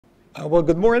Well,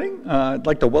 good morning. I'd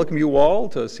like to welcome you all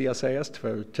to CSIS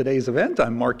for today's event.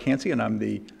 I'm Mark Cansey, and I'm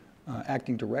the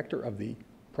acting director of the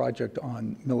project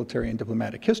on military and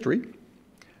diplomatic history.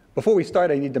 Before we start,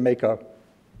 I need to make a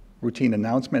routine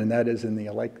announcement, and that is in the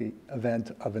likely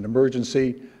event of an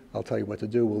emergency, I'll tell you what to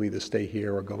do. We'll either stay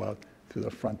here or go out through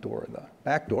the front door or the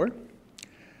back door.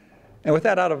 And with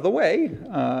that out of the way,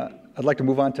 I'd like to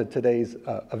move on to today's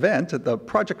event. The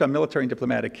project on military and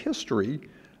diplomatic history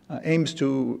aims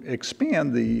to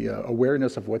expand the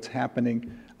awareness of what's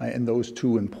happening in those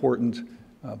two important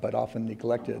but often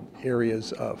neglected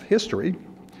areas of history.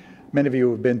 Many of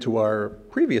you have been to our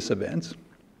previous events.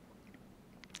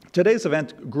 Today's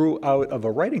event grew out of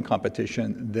a writing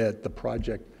competition that the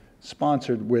project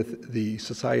sponsored with the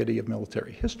Society of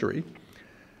Military History.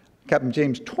 Captain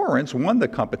James Torrence won the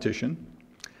competition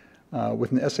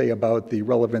with an essay about the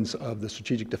relevance of the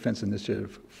Strategic Defense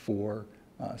Initiative for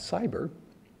cyber.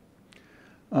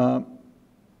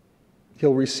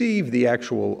 He'll receive the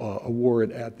actual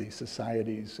award at the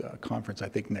Society's conference, I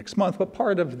think, next month, but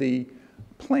part of the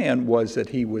plan was that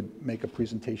he would make a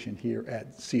presentation here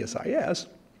at CSIS,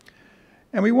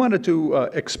 and we wanted to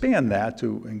expand that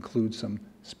to include some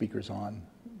speakers on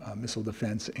missile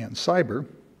defense and cyber.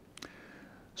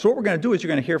 So what we're going to do is you're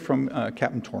going to hear from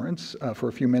Captain Torrence for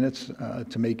a few minutes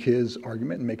to make his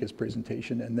argument and make his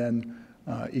presentation, and then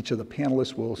each of the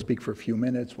panelists will speak for a few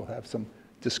minutes. We'll have some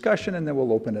discussion, and then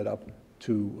we'll open it up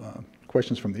to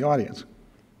questions from the audience.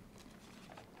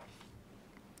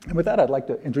 And with that, I'd like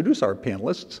to introduce our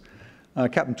panelists.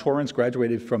 Captain Torrence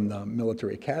graduated from the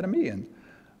Military Academy, and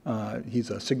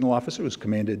he's a signal officer who's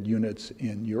commanded units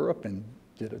in Europe and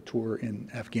did a tour in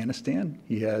Afghanistan.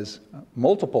 He has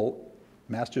multiple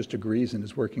master's degrees and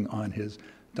is working on his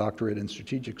doctorate in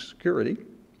strategic security.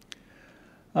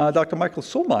 Dr. Michael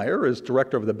Solmeyer is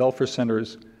director of the Belfer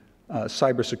Center's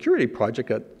cybersecurity project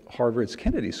at Harvard's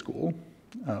Kennedy School.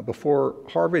 Before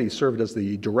Harvard, he served as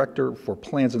the director for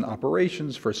plans and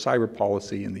operations for cyber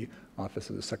policy in the Office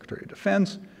of the Secretary of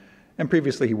Defense. And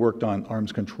previously, he worked on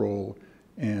arms control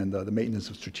and the maintenance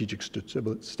of strategic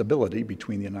stability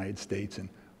between the United States and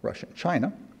Russia and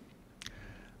China.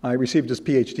 He received his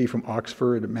PhD from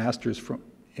Oxford, a master's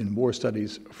in war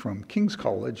studies from King's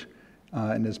College,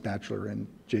 and his bachelor and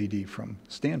JD from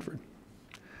Stanford.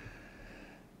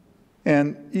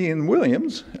 And Ian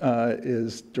Williams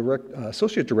is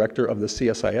Associate Director of the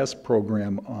CSIS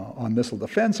program on missile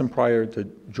defense, and prior to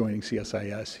joining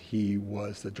CSIS, he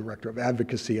was the Director of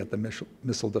Advocacy at the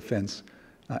Missile Defense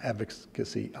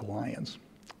Advocacy Alliance.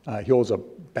 He holds a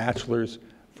bachelor's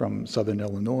from Southern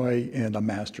Illinois and a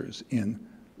master's in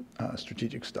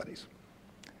strategic studies.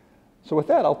 So with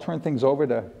that, I'll turn things over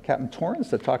to Captain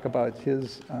Torrence to talk about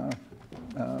his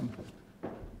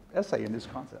essay and his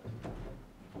concept.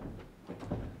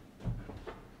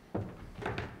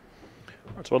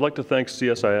 So I'd like to thank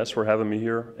CSIS for having me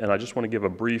here, and I just want to give a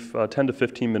brief 10 to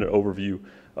 15-minute overview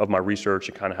of my research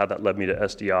and kind of how that led me to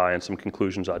SDI and some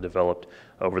conclusions I developed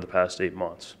over the past 8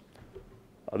 months.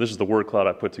 This is the word cloud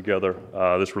I put together.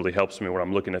 This really helps me when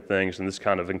I'm looking at things, and this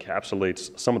kind of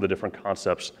encapsulates some of the different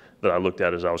concepts that I looked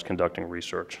at as I was conducting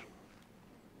research.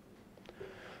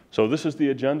 So this is the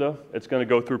agenda. It's going to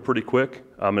go through pretty quick,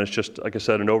 and it's just, like I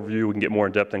said, an overview. We can get more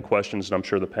in depth in questions, and I'm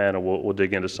sure the panel will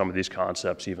dig into some of these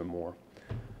concepts even more.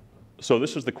 So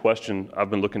this is the question I've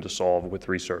been looking to solve with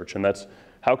research, and that's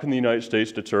how can the United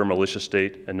States deter malicious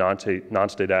state and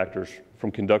non-state actors from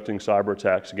conducting cyber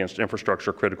attacks against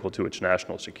infrastructure critical to its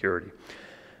national security?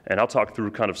 And I'll talk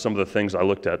through kind of some of the things I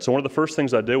looked at. So one of the first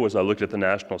things I did was I looked at the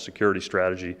national security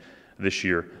strategy this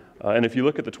year. And if you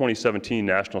look at the 2017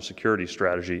 national security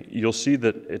strategy, you'll see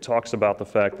that it talks about the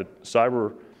fact that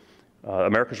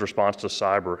America's response to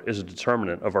cyber is a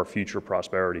determinant of our future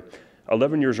prosperity.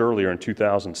 11 years earlier, in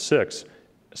 2006,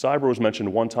 cyber was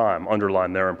mentioned one time,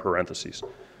 underlined there in parentheses.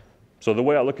 So the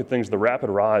way I look at things, the rapid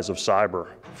rise of cyber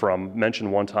from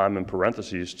mentioned one time in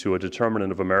parentheses to a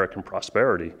determinant of American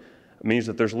prosperity means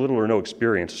that there's little or no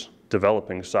experience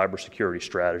developing cybersecurity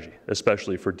strategy,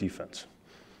 especially for defense.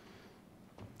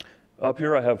 Up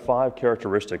here I have 5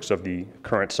 characteristics of the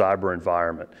current cyber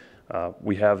environment.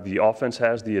 We have the offense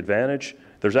has the advantage.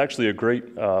 There's actually a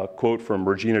great quote from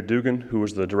Regina Dugan, who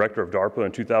was the director of DARPA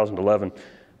in 2011.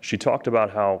 She talked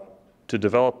about how to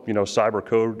develop, cyber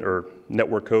code or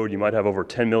network code, you might have over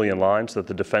 10 million lines that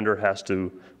the defender has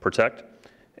to protect,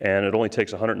 and it only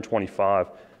takes 125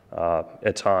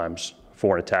 at times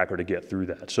for an attacker to get through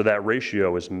that. So that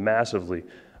ratio is massively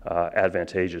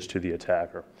advantageous to the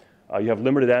attacker. You have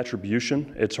limited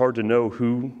attribution. It's hard to know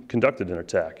who conducted an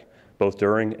attack, both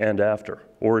during and after,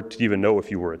 or to even know if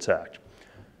you were attacked.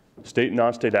 State and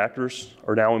non-state actors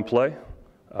are now in play.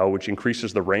 which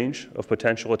increases the range of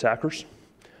potential attackers.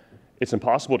 It's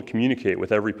impossible to communicate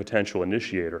with every potential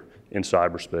initiator in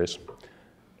cyberspace.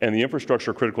 And the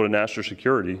infrastructure critical to national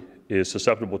security is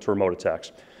susceptible to remote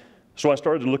attacks. So I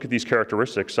started to look at these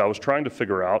characteristics. I was trying to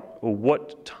figure out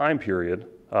what time period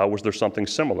was there something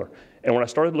similar. And when I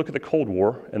started to look at the Cold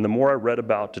War, and the more I read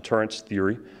about deterrence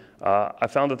theory, I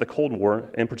found that the Cold War,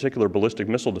 in particular ballistic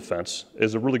missile defense,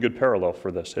 is a really good parallel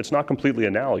for this. It's not completely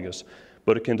analogous,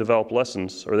 but it can develop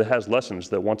lessons, or it has lessons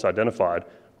that once identified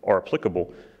are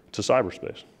applicable to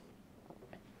cyberspace.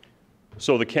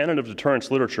 So the canon of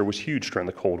deterrence literature was huge during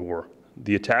the Cold War.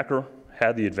 The attacker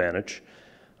had the advantage.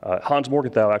 Hans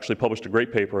Morgenthau actually published a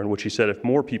great paper in which he said if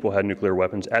more people had nuclear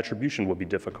weapons, attribution would be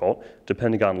difficult,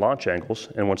 depending on launch angles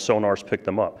and when sonars pick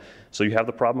them up. So you have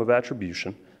the problem of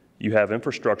attribution. You have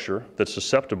infrastructure that's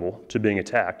susceptible to being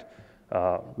attacked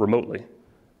remotely.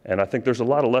 And I think there's a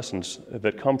lot of lessons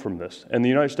that come from this. And the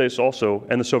United States also,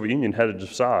 and the Soviet Union, had to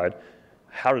decide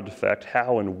how to defect,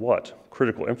 how and what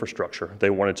critical infrastructure they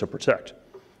wanted to protect.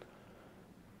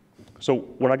 So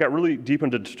when I got really deep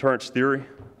into deterrence theory,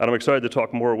 and I'm excited to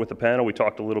talk more with the panel, we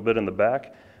talked a little bit in the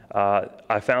back,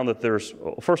 I found that there's,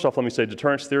 first off, let me say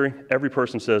deterrence theory, every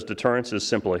person says deterrence is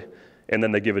simply, and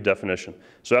then they give a definition.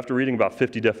 So after reading about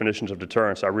 50 definitions of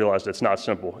deterrence, I realized it's not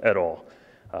simple at all,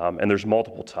 and there's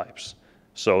multiple types.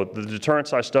 So the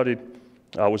deterrence I studied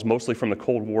was mostly from the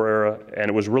Cold War era, and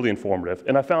it was really informative.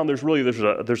 And I found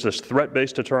there's this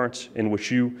threat-based deterrence in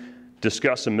which you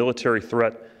discuss a military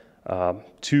threat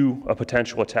to a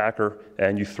potential attacker,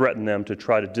 and you threaten them to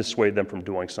try to dissuade them from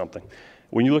doing something.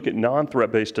 When you look at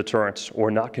non-threat-based deterrence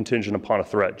or not contingent upon a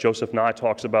threat, Joseph Nye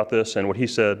talks about this, and what he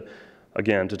said,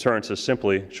 again, deterrence is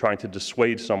simply trying to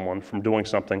dissuade someone from doing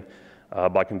something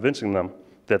by convincing them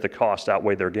that the costs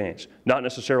outweigh their gains. Not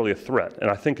necessarily a threat,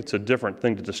 and I think it's a different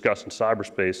thing to discuss in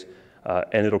cyberspace,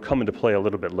 and it'll come into play a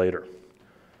little bit later.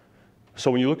 So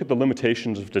when you look at the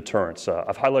limitations of deterrence,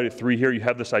 I've highlighted 3 here. You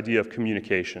have this idea of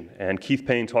communication, and Keith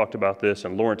Payne talked about this,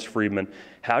 and Lawrence Friedman.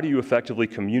 How do you effectively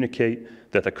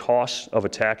communicate that the costs of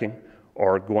attacking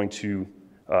are going to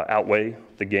outweigh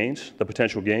the gains, the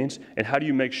potential gains, and how do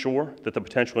you make sure that the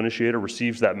potential initiator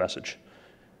receives that message?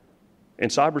 In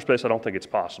cyberspace, I don't think it's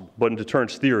possible, but in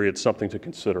deterrence theory, it's something to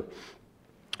consider.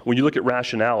 When you look at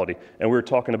rationality, and we were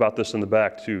talking about this in the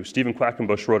back too, Stephen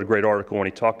Quackenbush wrote a great article and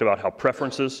he talked about how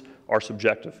preferences are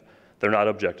subjective. They're not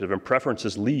objective, and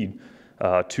preferences lead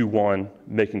to one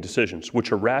making decisions,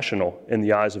 which are rational in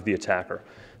the eyes of the attacker.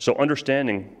 So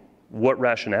understanding what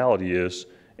rationality is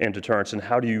in deterrence and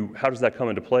how does that come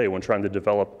into play when trying to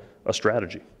develop a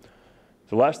strategy.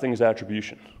 The last thing is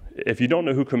attribution. If you don't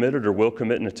know who committed or will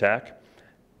commit an attack,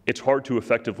 it's hard to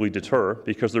effectively deter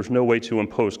because there's no way to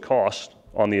impose cost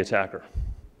on the attacker.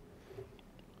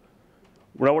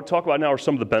 What I want to talk about now are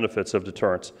some of the benefits of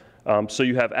deterrence. So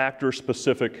you have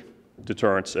actor-specific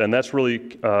deterrence, and that's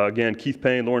really, again, Keith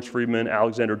Payne, Lawrence Friedman,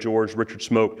 Alexander George, Richard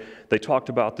Smoke, they talked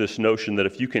about this notion that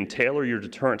if you can tailor your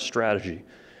deterrence strategy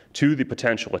to the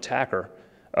potential attacker,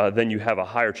 then you have a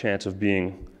higher chance of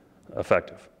being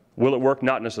effective. Will it work?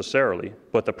 Not necessarily,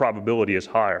 but the probability is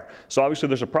higher. So obviously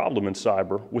there's a problem in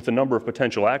cyber with the number of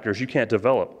potential actors. You can't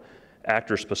develop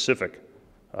actor-specific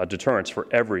deterrence for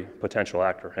every potential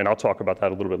actor, and I'll talk about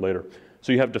that a little bit later.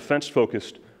 So you have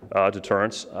defense-focused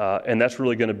deterrence, and that's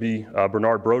really going to be,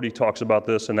 Bernard Brody talks about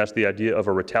this, and that's the idea of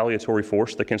a retaliatory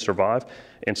force that can survive.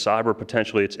 In cyber,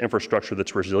 potentially it's infrastructure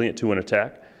that's resilient to an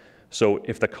attack. So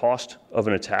if the cost of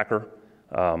an attacker,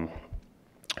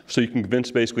 so you can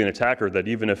convince basically an attacker that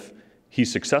even if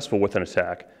he's successful with an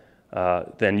attack,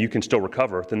 then you can still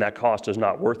recover, then that cost is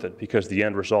not worth it because the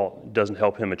end result doesn't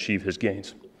help him achieve his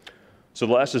gains. So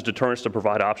the last is deterrence to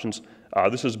provide options.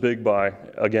 This is big by,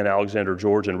 again, Alexander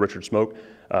George and Richard Smoke,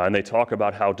 and they talk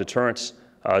about how deterrence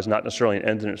is not necessarily an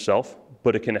end in itself,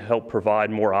 but it can help provide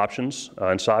more options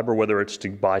in cyber, whether it's to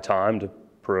buy time to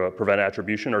prevent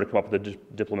attribution or to come up with a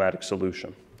diplomatic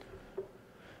solution.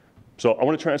 So I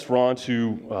want to transfer on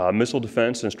to missile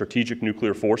defense and strategic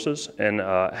nuclear forces and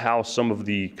how some of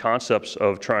the concepts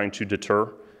of trying to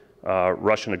deter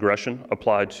Russian aggression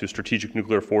applied to strategic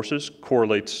nuclear forces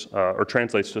correlates or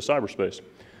translates to cyberspace.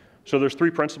 So there's 3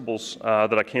 principles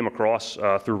that I came across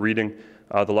through reading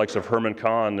the likes of Herman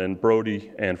Kahn and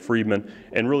Brody and Friedman,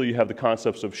 and really you have the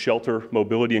concepts of shelter,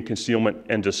 mobility and concealment,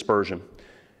 and dispersion.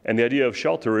 And the idea of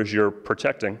shelter is you're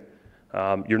protecting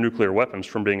your nuclear weapons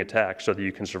from being attacked so that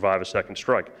you can survive a second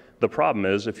strike. The problem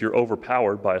is if you're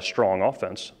overpowered by a strong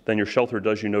offense, then your shelter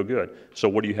does you no good. So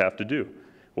what do you have to do?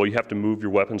 Well, you have to move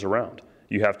your weapons around.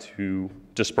 You have to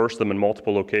disperse them in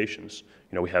multiple locations.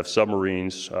 You know, we have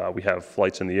submarines, we have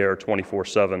flights in the air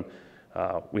 24/7,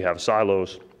 we have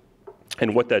silos.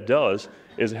 And what that does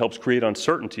is it helps create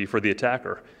uncertainty for the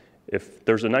attacker. If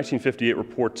there's a 1958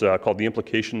 report called The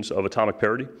Implications of Atomic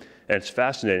Parity, and it's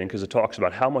fascinating because it talks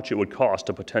about how much it would cost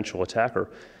a potential attacker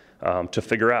to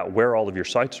figure out where all of your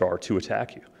sites are to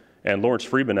attack you. And Lawrence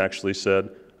Friedman actually said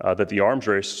that the arms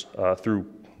race through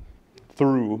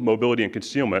mobility and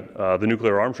concealment, the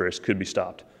nuclear arms race, could be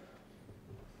stopped.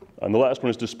 And the last one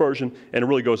is dispersion, and it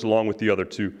really goes along with the other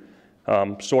two.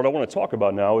 So what I want to talk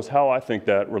about now is how I think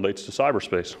that relates to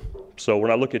cyberspace. So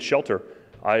when I look at shelter,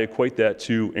 I equate that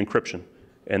to encryption,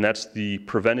 and that's the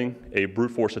preventing a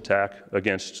brute force attack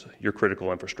against your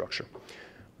critical infrastructure.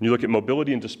 When you look at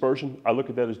mobility and dispersion, I look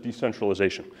at that as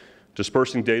decentralization,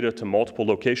 dispersing data to multiple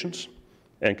locations.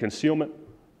 And concealment,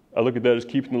 I look at that as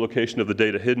keeping the location of the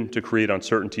data hidden to create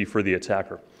uncertainty for the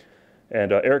attacker.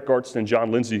 And Eric Gartson and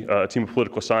John Lindsay, a team of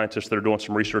political scientists that are doing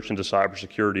some research into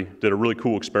cybersecurity, did a really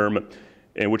cool experiment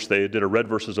in which they did a red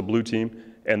versus a blue team,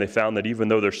 and they found that even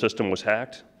though their system was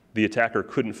hacked, the attacker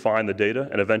couldn't find the data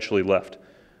and eventually left.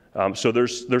 So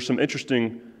there's some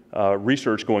interesting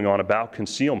research going on about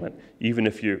concealment, even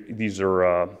if your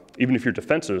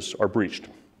defenses are breached.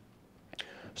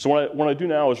 So what I do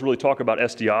now is really talk about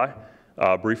SDI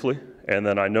briefly, and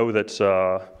then I know that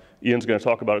Ian's going to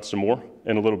talk about it some more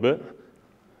in a little bit.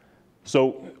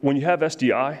 So when you have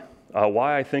SDI,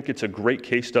 why I think it's a great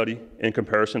case study in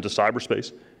comparison to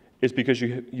cyberspace is because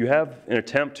you have an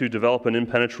attempt to develop an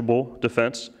impenetrable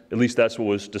defense, at least that's what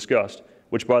was discussed,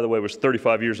 which by the way was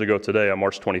 35 years ago today on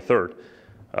March 23rd,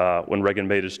 when Reagan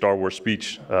made his Star Wars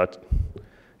speech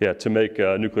to make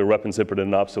nuclear weapons impotent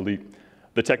and obsolete.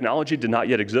 The technology did not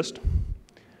yet exist.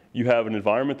 You have an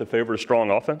environment that favored a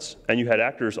strong offense, and you had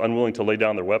actors unwilling to lay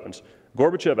down their weapons.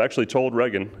 Gorbachev actually told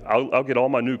Reagan, I'll get all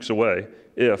my nukes away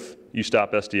if you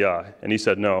stop SDI. And he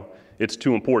said, no, it's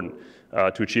too important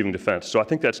to achieving defense. So I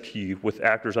think that's key with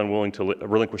actors unwilling to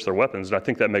relinquish their weapons, and I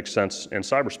think that makes sense in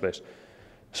cyberspace.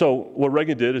 So what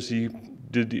Reagan did is he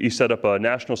set up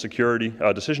National Security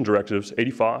Decision Directives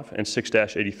 85 and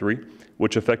 6-83,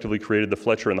 which effectively created the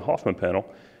Fletcher and the Hoffman panel.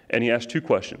 And he asked two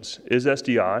questions. Is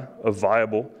SDI a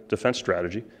viable defense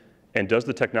strategy? And does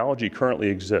the technology currently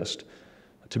exist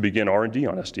to begin R&D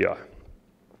on SDI?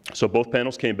 So both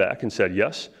panels came back and said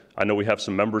yes. I know we have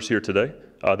some members here today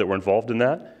that were involved in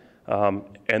that.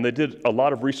 And they did a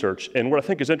lot of research. And what I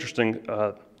think is interesting,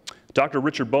 Dr.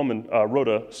 Richard Bowman wrote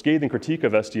a scathing critique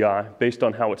of SDI based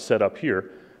on how it's set up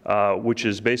here, which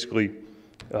is basically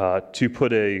to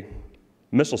put a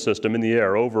missile system in the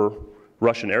air over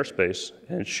Russian airspace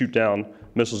and shoot down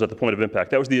missiles at the point of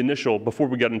impact. That was the initial, before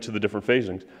we got into the different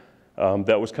phasings,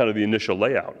 that was kind of the initial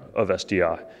layout of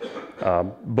SDI.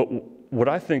 But what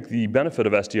I think the benefit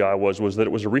of SDI was that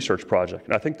it was a research project.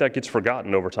 And I think that gets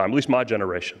forgotten over time, at least my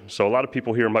generation. So a lot of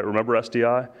people here might remember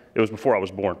SDI. It was before I was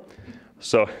born.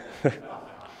 So,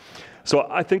 so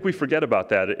I think we forget about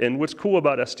that. And what's cool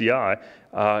about SDI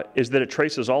is that it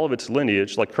traces all of its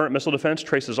lineage, like current missile defense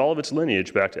traces all of its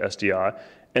lineage back to SDI.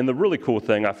 And the really cool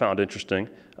thing I found interesting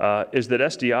is that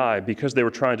SDI, because they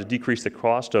were trying to decrease the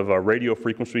cost of radio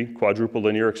frequency quadruple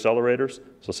linear accelerators,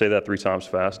 so say that 3 times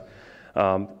fast,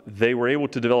 they were able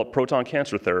to develop proton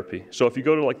cancer therapy. So if you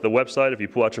go to like the website, if you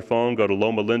pull out your phone, go to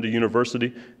Loma Linda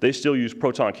University, they still use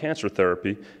proton cancer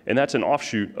therapy, and that's an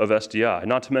offshoot of SDI,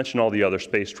 not to mention all the other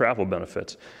space travel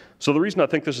benefits. So the reason I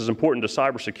think this is important to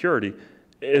cybersecurity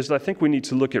is I think we need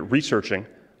to look at researching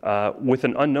with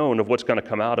an unknown of what's going to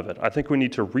come out of it. I think we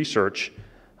need to research,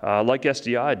 like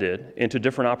SDI did, into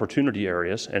different opportunity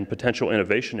areas and potential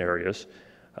innovation areas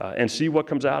and see what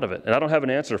comes out of it. And I don't have an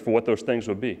answer for what those things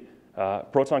would be.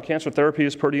 Proton cancer therapy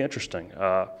is pretty interesting.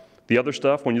 The other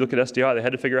stuff, when you look at SDI, they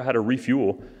had to figure out how to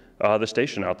refuel the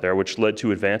station out there, which led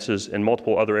to advances in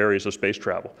multiple other areas of space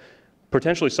travel.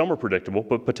 Potentially some were predictable,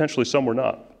 but potentially some were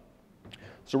not.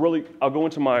 So really, I'll go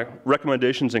into my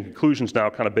recommendations and conclusions now,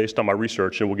 kind of based on my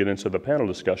research, and we'll get into the panel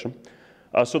discussion.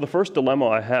 So the first dilemma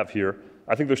I have here,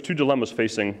 I think there's 2 dilemmas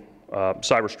facing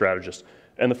cyber strategists.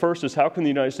 And the first is, how can the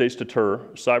United States deter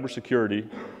cyber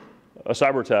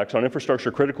attacks on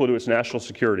infrastructure critical to its national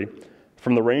security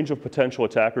from the range of potential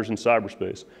attackers in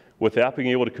cyberspace without being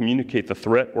able to communicate the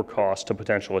threat or cost to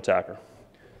potential attacker?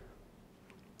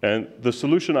 And the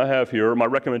solution I have here, my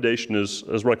recommendation is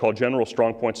what I call general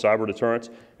strong point cyber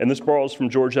deterrence. And this borrows from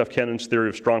George F. Kennan's theory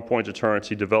of strong point deterrence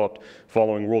he developed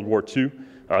following World War II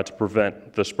to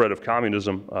prevent the spread of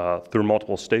communism through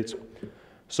multiple states.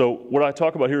 So what I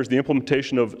talk about here is the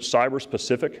implementation of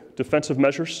cyber-specific defensive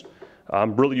measures.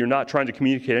 Really, you're not trying to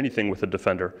communicate anything with the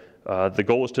defender. The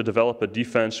goal is to develop a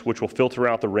defense which will filter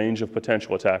out the range of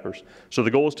potential attackers. So the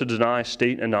goal is to deny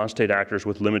state and non-state actors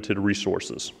with limited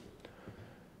resources.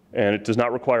 and it does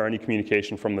not require any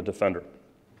communication from the defender.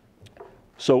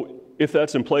 So if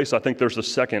that's in place, I think there's a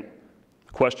second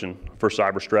question for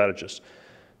cyber strategists.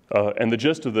 And the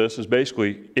gist of this is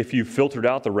basically, if you've filtered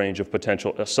out the range of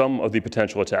some of the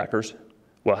potential attackers,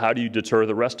 well, how do you deter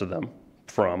the rest of them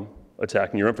from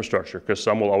attacking your infrastructure? Because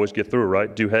some will always get through,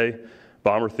 right? Duhay,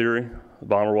 bomber theory, the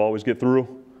bomber will always get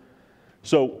through.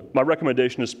 So my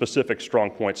recommendation is specific strong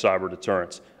point cyber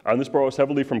deterrence. And this borrows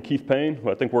heavily from Keith Payne,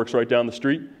 who I think works right down the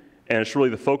street, and it's really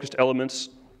the focused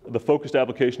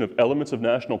application of elements of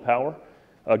national power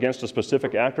against a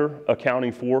specific actor,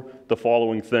 accounting for the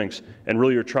following things. And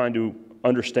really you're trying to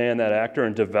understand that actor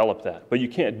and develop that. But you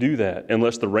can't do that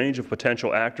unless the range of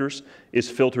potential actors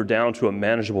is filtered down to a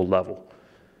manageable level.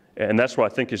 And that's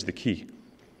what I think is the key.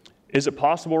 Is it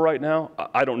possible right now?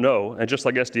 I don't know. And just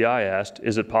like SDI asked,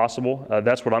 is it possible?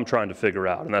 That's what I'm trying to figure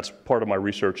out, and that's part of my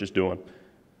research is doing.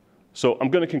 So I'm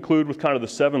going to conclude with kind of the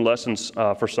 7 lessons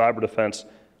for cyber defense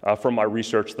from my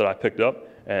research that I picked up,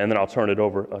 and then I'll turn it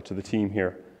over to the team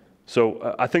here.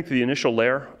 So I think the initial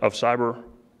layer of cyber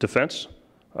defense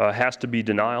has to be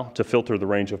denial to filter the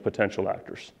range of potential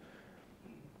actors.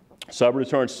 Cyber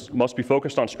deterrence must be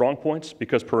focused on strong points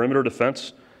because perimeter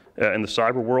defense in the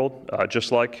cyber world,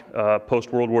 just like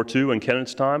post-World War II and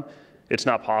Kennedy's time, it's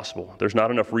not possible. There's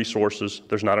not enough resources,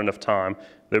 there's not enough time,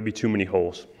 there'd be too many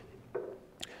holes.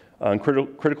 And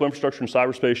critical infrastructure in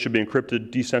cyberspace should be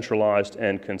encrypted, decentralized,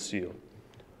 and concealed.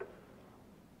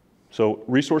 So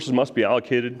resources must be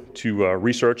allocated to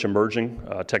research emerging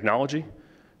technology.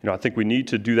 I think we need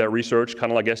to do that research,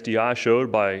 kind of like SDI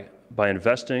showed, by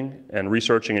investing and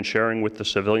researching and sharing with the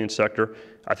civilian sector.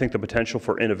 I think the potential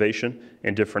for innovation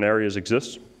in different areas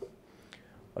exists.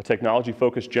 A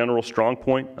technology-focused general strong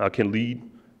point can lead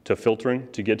to filtering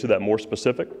to get to that more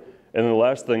specific. And then the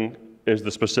last thing is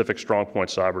the specific strong point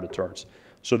cyber deterrence.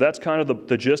 So that's kind of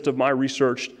the gist of my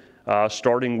research,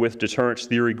 starting with deterrence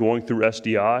theory, going through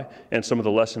SDI, and some of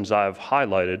the lessons I've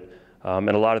highlighted. And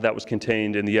a lot of that was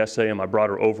contained in the essay and my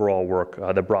broader overall work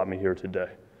that brought me here today.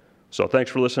 So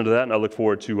thanks for listening to that, and I look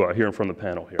forward to hearing from the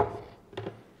panel here.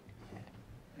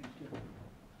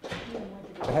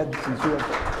 Go ahead, since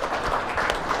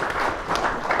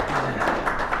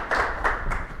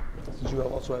you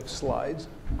also have slides.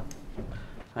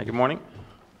 Hi, good morning.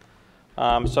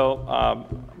 My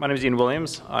name is Ian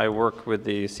Williams. I work with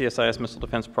the CSIS Missile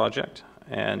Defense Project,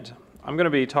 and I'm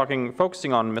going to be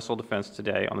focusing on missile defense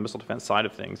today, on the missile defense side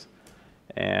of things.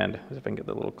 And if I can get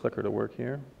the little clicker to work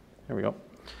here. Here we go.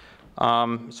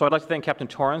 So I'd like to thank Captain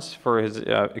Torrence for his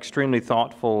extremely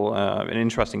thoughtful and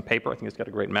interesting paper. I think it's got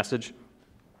a great message.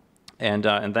 And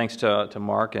thanks to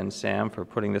Mark and Sam for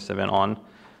putting this event on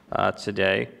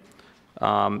today.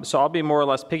 So I'll be more or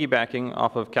less piggybacking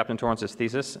off of Captain Torrance's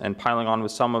thesis and piling on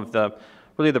with some of the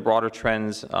broader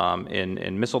trends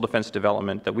in missile defense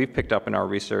development that we've picked up in our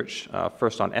research,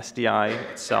 first on SDI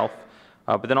itself,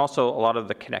 but then also a lot of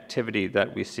the connectivity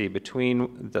that we see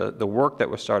between the work that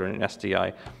was started in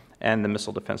SDI and the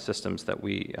missile defense systems that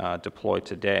we deploy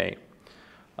today.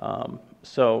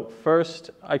 So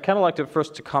first, I'd kind of like to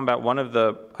combat one of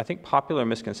the, I think, popular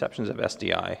misconceptions of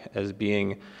SDI as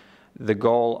being the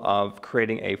goal of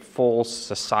creating a full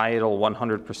societal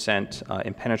 100%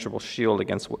 impenetrable shield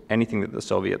against anything that the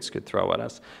Soviets could throw at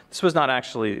us. This was not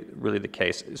actually really the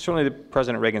case. Certainly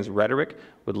President Reagan's rhetoric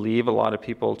would leave a lot of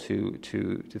people to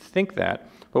think that,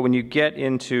 but when you get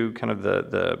into kind of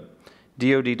the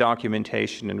DoD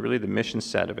documentation and really the mission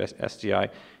set of SDI,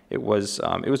 it was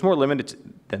more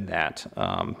limited than that.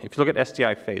 If you look at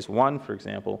SDI Phase 1, for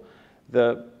example,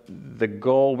 the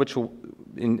goal, which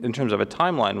in terms of a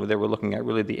timeline, where they were looking at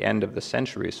really the end of the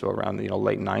century, so around the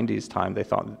late 90s time, they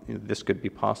thought this could be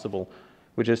possible,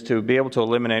 which is to be able to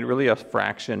eliminate really a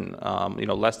fraction,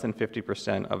 less than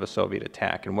 50% of a Soviet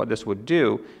attack. And what this would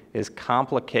do is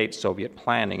complicate Soviet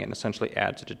planning and essentially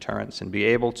add to deterrence and be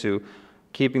able to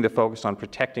keeping the focus on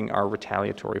protecting our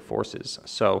retaliatory forces.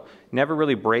 So never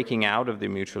really breaking out of the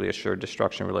mutually assured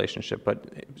destruction relationship,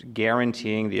 but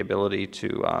guaranteeing the ability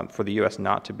for the U.S.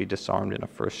 not to be disarmed in a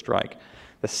first strike.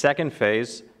 The second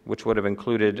phase, which would have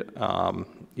included,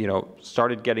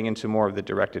 started getting into more of the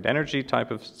directed energy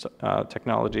type of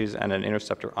technologies and an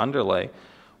interceptor underlay,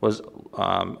 was,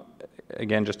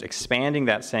 again, just expanding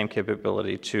that same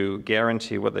capability to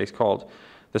guarantee what they called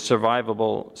the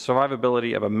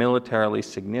survivability of a militarily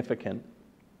significant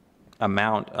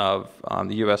amount of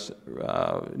the U.S.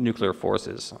 Nuclear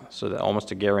forces, so that almost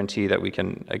to guarantee that we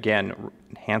can, again,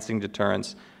 enhancing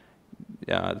deterrence,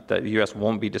 that the U.S.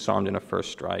 won't be disarmed in a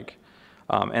first strike.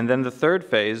 And then the third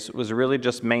phase was really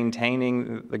just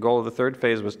maintaining, the goal of the third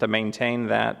phase was to maintain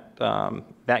that,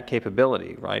 that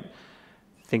capability, right?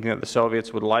 thinking that the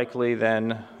Soviets would likely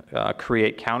then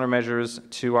create countermeasures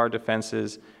to our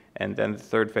defenses, and then the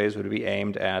third phase would be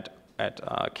aimed at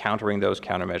countering those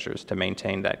countermeasures to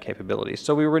maintain that capability.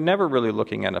 So we were never really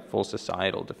looking at a full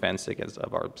societal defense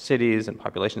of our cities and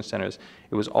population centers.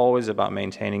 It was always about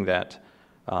maintaining that,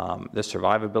 the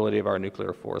survivability of our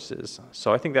nuclear forces.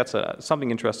 So I think that's something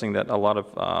interesting that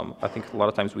I think a lot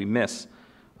of times we miss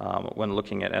when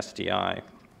looking at SDI.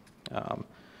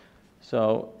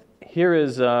 So here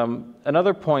is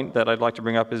another point that I'd like to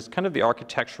bring up is kind of the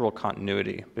architectural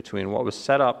continuity between what was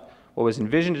set up, what was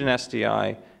envisioned in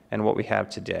SDI, and what we have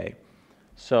today.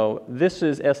 So this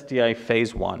is SDI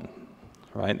phase 1,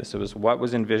 right? This was what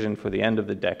was envisioned for the end of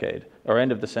the decade, or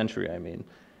end of the century, I mean.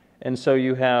 And so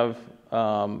you have,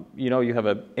 you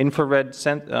have infrared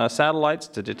satellites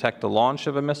to detect the launch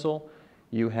of a missile.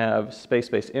 You have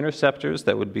space-based interceptors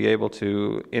that would be able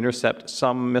to intercept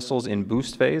some missiles in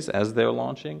boost phase as they're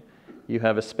launching. You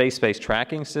have a space-based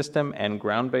tracking system and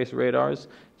ground-based radars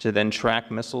to then track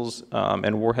missiles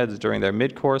and warheads during their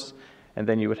mid-course. And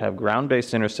then you would have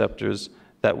ground-based interceptors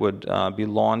that would be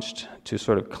launched to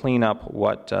sort of clean up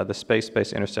what the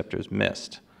space-based interceptors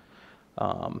missed.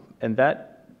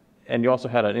 And you also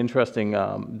had an interesting,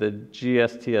 the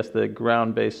GSTS, the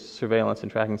ground-based surveillance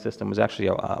and tracking system, was actually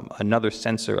another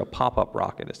sensor, a pop-up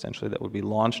rocket, essentially, that would be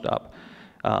launched up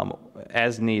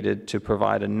as needed to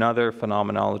provide another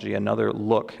phenomenology, another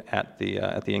look at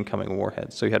the incoming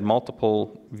warheads. So you had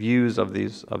multiple views of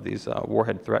these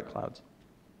warhead threat clouds.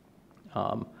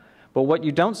 But what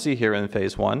you don't see here in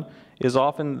phase 1 is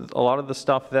often a lot of the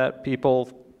stuff that people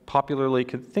popularly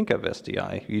could think of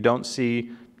SDI. You don't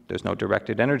see, there's no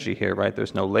directed energy here, right?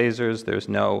 There's no lasers, there's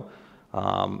no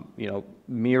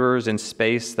mirrors in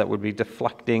space that would be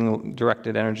deflecting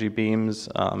directed energy beams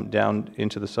down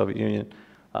into the Soviet Union.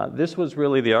 This was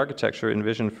really the architecture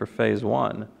envisioned for phase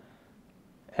 1.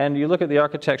 And you look at the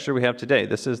architecture we have today.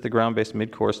 This is the ground-based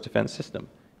mid-course defense system.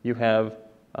 You have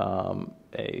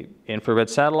a infrared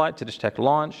satellite to detect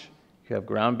launch. You have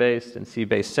ground-based and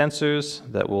sea-based sensors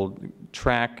that will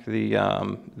track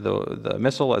the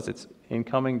missile as it's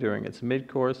incoming during its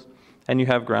mid-course. And you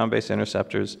have ground-based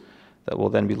interceptors that will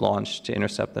then be launched to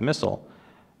intercept the missile.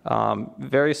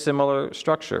 Very similar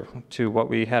structure to what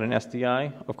we had in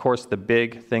SDI. Of course, the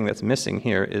big thing that's missing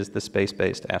here is the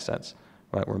space-based assets.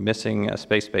 Right? We're missing a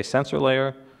space-based sensor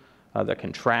layer that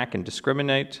can track and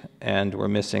discriminate, and we're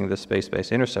missing the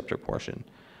space-based interceptor portion.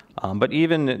 But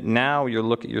even now,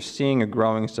 you're seeing a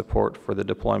growing support for the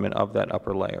deployment of that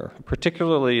upper layer,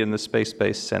 particularly in the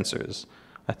space-based sensors.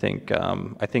 I think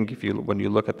when you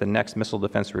look at the next Missile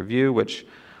Defense Review, which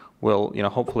will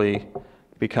hopefully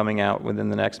be coming out within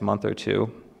the next month or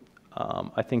two,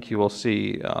 I think you will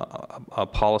see a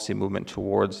policy movement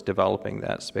towards developing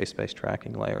that space-based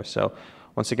tracking layer. So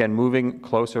once again, moving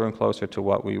closer and closer to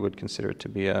what we would consider to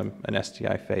be an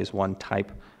SDI phase 1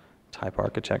 type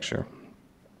architecture.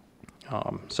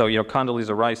 So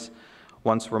Condoleezza Rice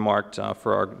once remarked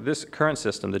for this current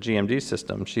system, the GMD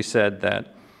system, she said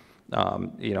that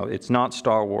it's not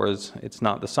Star Wars, it's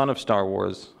not the son of Star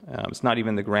Wars, it's not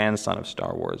even the grandson of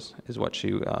Star Wars, is what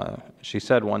she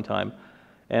said one time.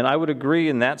 And I would agree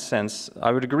in that sense.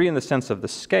 I would agree in the sense of the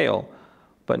scale,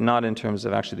 but not in terms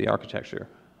of actually the architecture.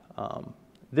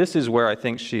 This is where I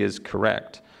think she is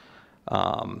correct.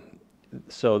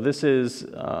 So this is,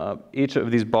 each of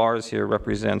these bars here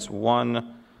represents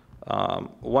one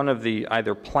of the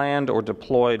either planned or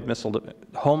deployed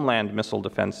homeland missile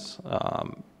defense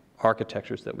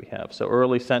architectures that we have. So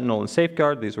early Sentinel and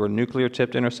Safeguard, these were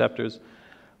nuclear-tipped interceptors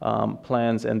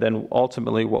plans, and then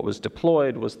ultimately what was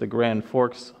deployed was the Grand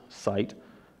Forks site,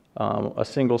 a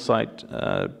single site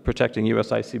protecting U.S.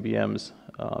 ICBMs.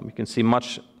 You can see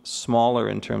much smaller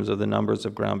in terms of the numbers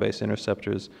of ground-based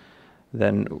interceptors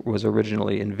than was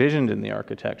originally envisioned in the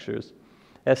architectures.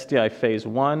 SDI Phase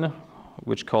 1,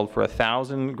 which called for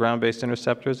 1,000 ground-based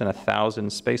interceptors and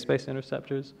 1,000 space-based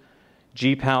interceptors.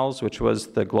 GPALS, which was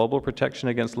the global protection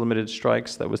against limited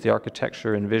strikes. That was the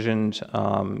architecture envisioned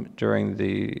during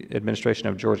the administration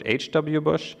of George H.W.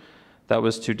 Bush. That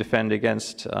was to defend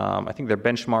against, I think their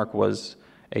benchmark was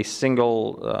a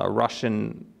single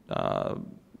Russian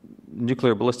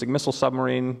nuclear ballistic missile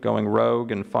submarine going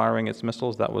rogue and firing its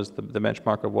missiles. That was the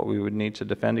benchmark of what we would need to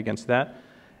defend against that.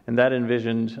 And that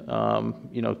envisioned, I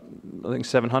think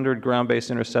 700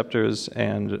 ground-based interceptors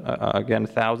and, again,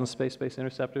 1,000 space-based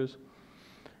interceptors.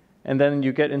 And then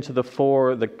you get into the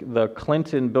Bill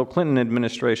Clinton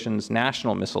administration's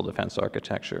national missile defense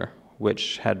architecture,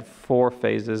 which had 4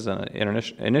 phases, an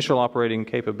initial operating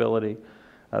capability,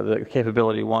 the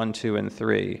capability 1, 2, and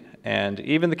 3. And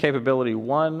even the capability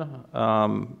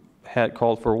 1 had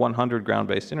called for 100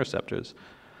 ground-based interceptors.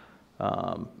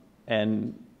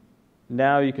 And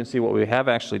now you can see what we have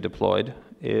actually deployed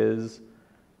is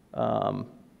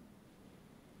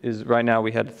right now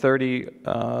we had 30,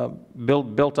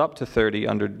 built up to 30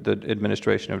 under the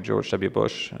administration of George W.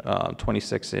 Bush,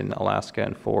 26 in Alaska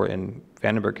and 4 in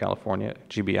Vandenberg, California,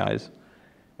 GBIs.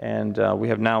 And we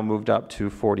have now moved up to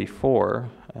 44,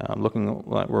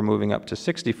 we're moving up to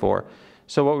 64.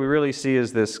 So what we really see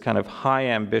is this kind of high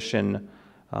ambition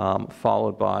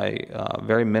followed by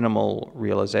very minimal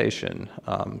realization.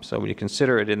 So when you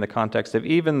consider it in the context of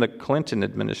even the Clinton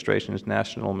administration's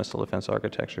National Missile Defense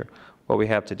Architecture, what we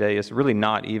have today is really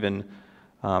not even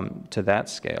to that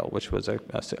scale, which was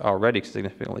already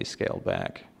significantly scaled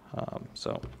back.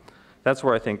 So that's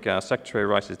where I think Secretary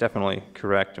Rice is definitely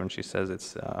correct when she says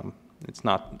it's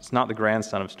not the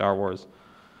grandson of Star Wars.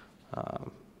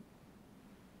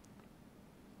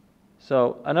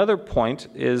 So another point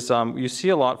is you see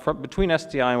a lot between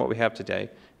SDI and what we have today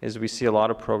is we see a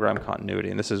lot of program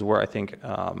continuity. And this is where I think,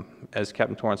 as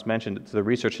Captain Torrence mentioned, it's the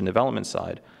research and development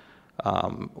side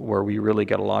where we really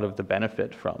get a lot of the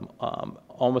benefit from.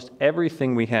 Almost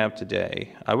everything we have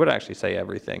today, I would actually say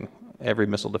everything, every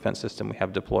missile defense system we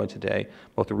have deployed today,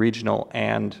 both regional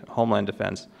and homeland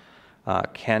defense,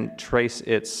 can trace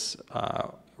its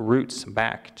roots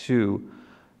back to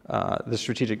the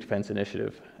Strategic Defense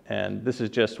Initiative. And this is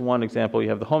just one example. You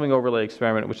have the homing overlay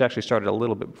experiment, which actually started a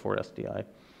little bit before SDI.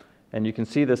 And you can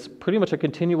see this pretty much a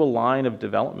continual line of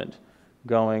development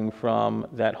going from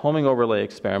that homing overlay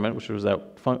experiment, which was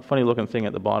that funny looking thing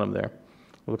at the bottom there.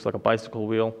 It looks like a bicycle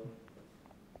wheel.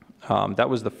 That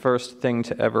was the first thing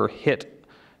to ever hit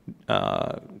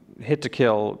to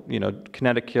kill,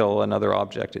 kinetic kill another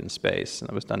object in space. And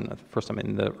that was done the first time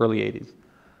in the early 80s.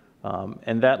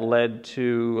 And that led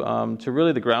to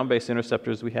really the ground-based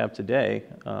interceptors we have today.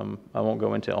 I won't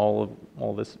go into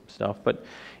all this stuff, but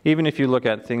even if you look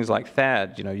at things like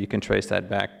THAAD, you can trace that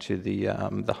back to the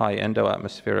high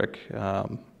endo-atmospheric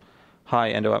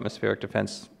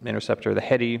defense interceptor, the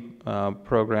HEDI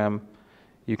program.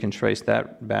 You can trace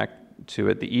that back to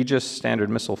it. The Aegis Standard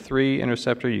Missile 3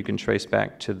 interceptor, you can trace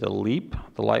back to the LEAP,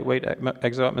 the Lightweight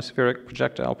Exo-Atmospheric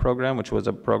Projectile Program, which was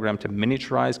a program to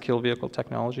miniaturize kill vehicle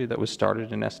technology that was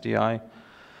started in SDI.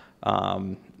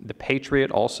 The Patriot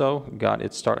also got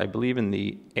its start, I believe, in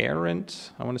the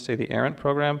Errant, I want to say the Errant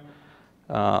program.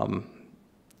 And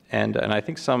I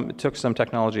think it took some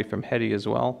technology from HEDI as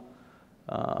well.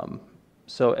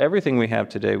 So everything we have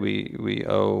today, we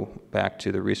owe back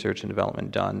to the research and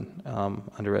development done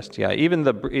under SDI.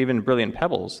 Even Brilliant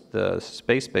Pebbles, the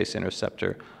space-based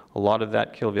interceptor, a lot of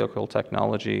that kill vehicle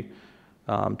technology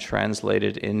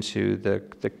translated into the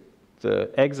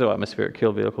exo-atmospheric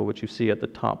kill vehicle, which you see at the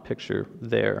top picture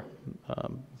there,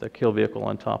 the kill vehicle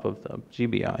on top of the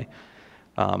GBI.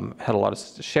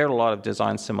 Shared a lot of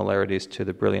design similarities to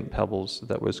the Brilliant Pebbles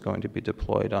that was going to be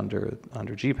deployed under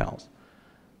GPALs.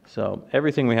 So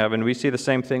everything we have, and we see the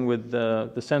same thing with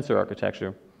the sensor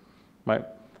architecture. Right?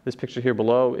 This picture here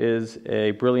below is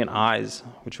a Brilliant Eyes,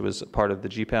 which was part of the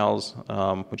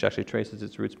GPALs, which actually traces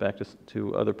its roots back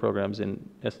to other programs in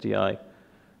SDI.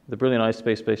 The Brilliant Eyes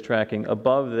space-based tracking.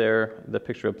 Above there, the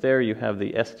picture up there, you have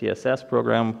the STSS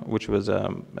program, which was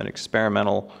an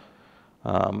experimental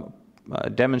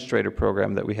demonstrator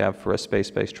program that we have for a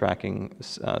space-based tracking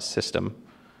system.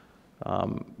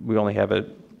 We only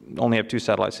have 2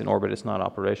 satellites in orbit. It's not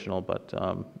operational, but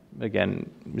again,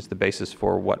 is the basis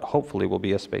for what hopefully will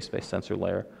be a space-based sensor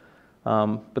layer.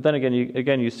 But then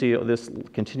again, you see this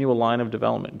continual line of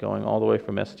development going all the way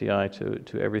from SDI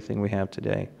to everything we have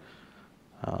today.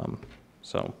 And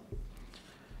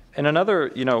another,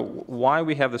 why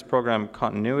we have this program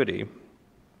continuity,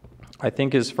 I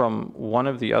think, is from one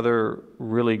of the other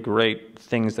really great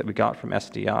things that we got from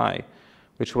SDI,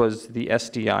 which was the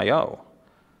SDIO.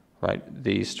 Right,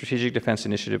 the Strategic Defense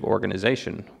Initiative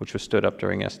Organization, which was stood up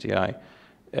during SDI.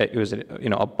 It was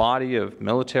a body of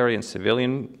military and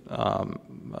civilian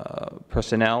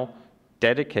personnel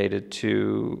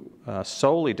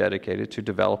solely dedicated to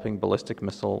developing ballistic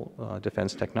missile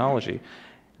defense technology.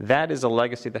 That is a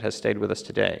legacy that has stayed with us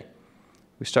today.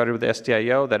 We started with the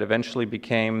SDIO, that eventually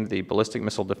became the Ballistic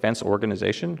Missile Defense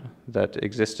Organization that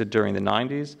existed during the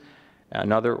 90s.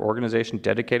 Another organization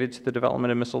dedicated to the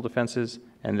development of missile defenses,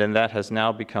 and then that has now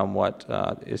become what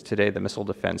is today the Missile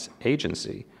Defense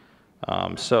Agency.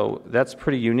 So that's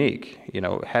pretty unique.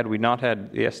 Had we not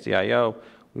had the SDIO,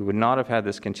 we would not have had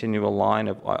this continual line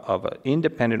of an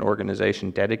independent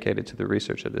organization dedicated to the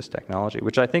research of this technology,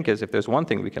 which I think is, if there's one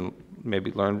thing we can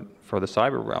maybe learn for the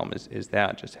cyber realm, is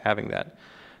that, just having that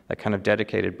kind of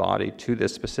dedicated body to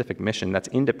this specific mission that's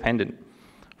independent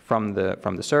from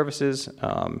the services,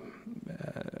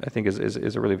 I think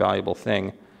is a really valuable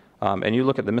thing. And you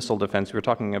look at the missile defense, we were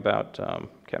talking about,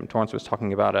 Captain Torrence was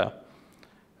talking about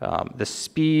the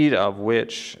speed of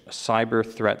which cyber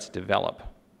threats develop,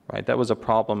 right? That was a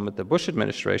problem with the Bush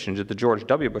administration, the George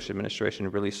W. Bush administration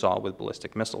really saw with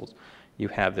ballistic missiles. You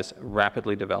have this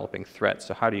rapidly developing threat,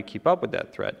 so how do you keep up with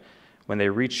that threat? When they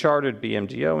rechartered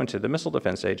BMDO into the Missile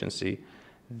Defense Agency,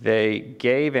 they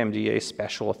gave MDA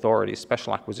special authorities,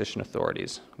 special acquisition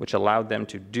authorities, which allowed them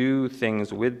to do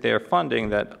things with their funding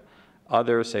that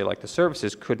others, say like the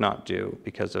services, could not do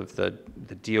because of the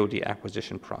DoD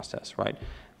acquisition process, right?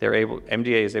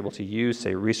 MDA is able to use,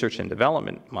 say, research and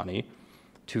development money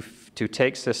to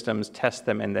take systems, test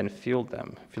them, and then field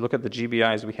them. If you look at the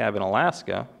GBIs we have in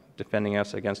Alaska, defending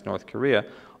us against North Korea,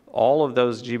 all of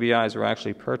those GBIs were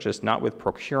actually purchased not with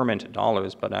procurement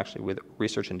dollars, but actually with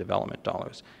research and development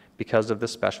dollars because of the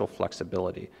special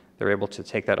flexibility. They're able to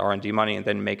take that R&D money and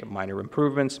then make minor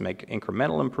improvements, make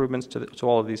incremental improvements to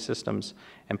all of these systems,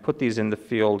 and put these in the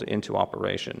field into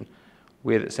operation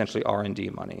with essentially R&D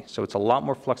money. So it's a lot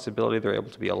more flexibility. They're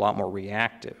able to be a lot more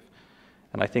reactive.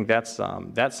 And I think that's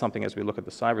something, as we look at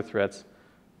the cyber threats,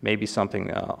 maybe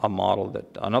something,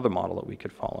 another model that we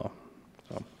could follow.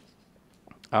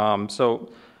 So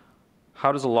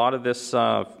how does a lot of this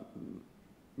apply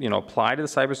to the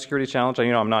cybersecurity challenge?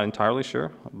 I'm not entirely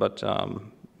sure, but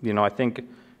I think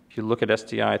if you look at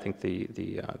STI, I think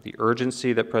the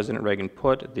urgency that President Reagan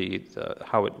put,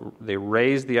 they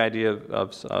raised the idea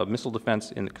of missile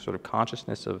defense in the sort of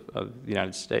consciousness of the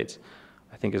United States,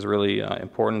 I think is really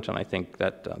important, and I think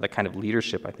that that kind of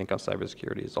leadership, I think, on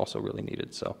cybersecurity is also really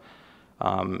needed. So,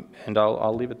 and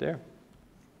I'll leave it there.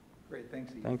 Great,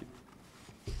 thanks, Ian. Thank you.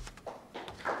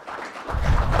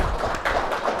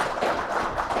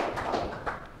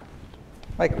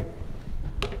 Mike.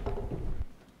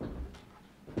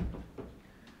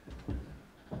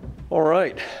 All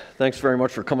right. Thanks very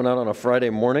much for coming out on a Friday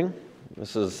morning.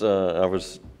 This is, I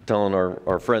was telling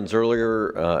our friends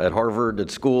earlier, at Harvard, at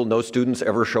school, no students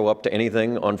ever show up to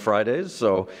anything on Fridays,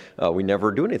 so we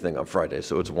never do anything on Fridays.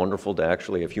 So it's wonderful to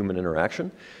actually have human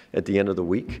interaction at the end of the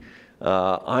week.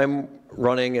 I'm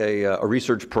running a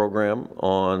research program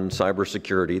on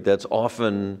cybersecurity that's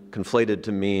often conflated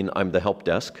to mean I'm the help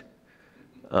desk.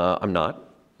 I'm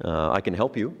not. I can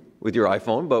help you with your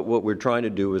iPhone, but what we're trying to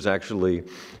do is actually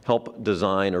help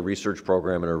design a research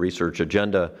program and a research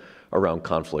agenda around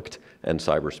conflict and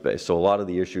cyberspace. So a lot of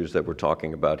the issues that we're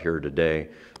talking about here today,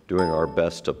 doing our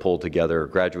best to pull together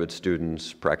graduate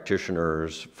students,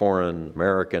 practitioners, foreign,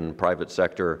 American, private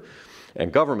sector,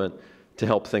 and government to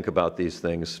help think about these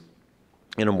things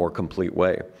in a more complete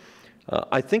way.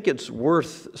 I think it's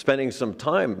worth spending some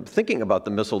time thinking about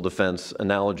the missile defense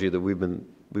analogy that we've been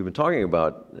talking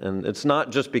about. And it's not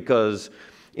just because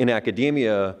in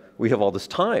academia we have all this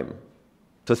time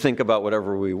to think about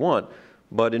whatever we want,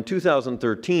 but in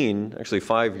 2013, actually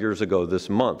 5 years ago this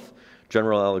month,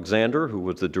 General Alexander, who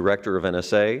was the director of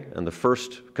NSA and the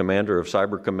first commander of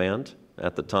Cyber Command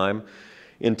at the time,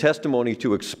 in testimony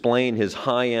to explain his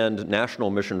high-end national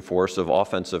mission force of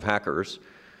offensive hackers,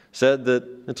 said that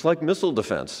it's like missile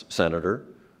defense, Senator.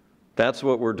 That's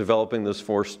what we're developing this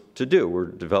force to do. We're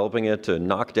developing it to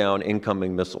knock down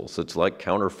incoming missiles. It's like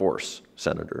counterforce,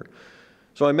 Senator.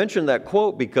 So I mentioned that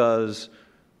quote because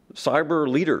cyber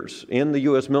leaders in the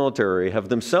U.S. military have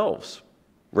themselves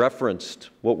referenced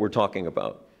what we're talking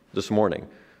about this morning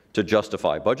to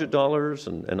justify budget dollars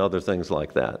and other things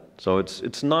like that. So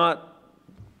it's not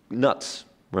nuts,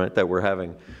 right, that we're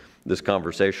having this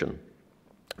conversation.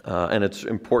 And it's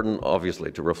important,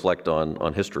 obviously, to reflect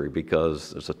on history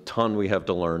because there's a ton we have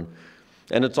to learn.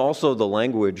 And it's also the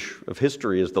language of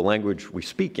history is the language we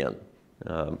speak in.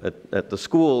 At the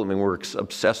school, I mean, we're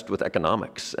obsessed with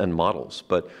economics and models,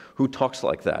 but who talks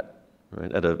like that,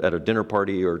 right? At a dinner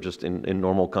party or just in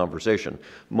normal conversation?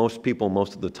 Most people,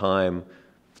 most of the time,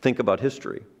 think about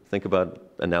history, think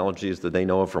about analogies that they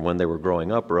know of from when they were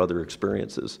growing up or other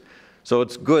experiences. So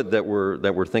it's good that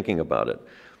we're thinking about it.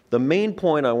 The main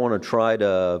point I want to try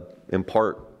to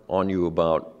impart on you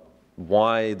about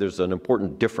why there's an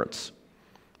important difference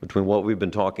between what we've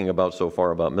been talking about so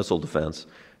far about missile defense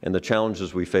and the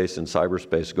challenges we face in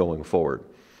cyberspace going forward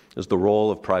is the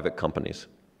role of private companies.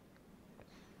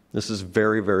 This is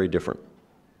very, very different.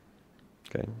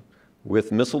 Okay?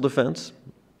 With missile defense,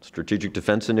 strategic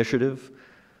defense initiative,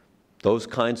 those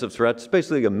kinds of threats,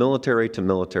 basically a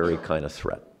military-to-military kind of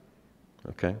threat.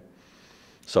 Okay?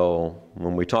 So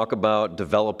when we talk about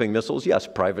developing missiles, yes,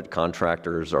 private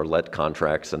contractors are let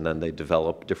contracts and then they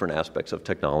develop different aspects of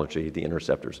technology, the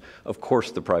interceptors. Of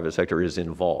course the private sector is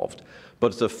involved,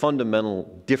 but it's a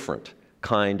fundamental different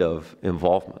kind of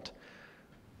involvement.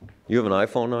 You have an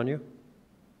iPhone on you?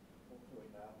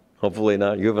 Hopefully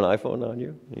not. You have an iPhone on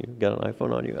you? You got an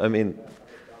iPhone on you? I mean,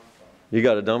 you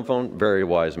got a dumb phone? Very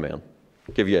wise man.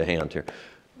 Give you a hand here.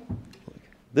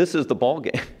 This is the ball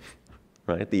game,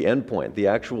 right? The endpoint, the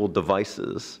actual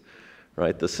devices,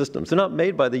 right? The systems. They're not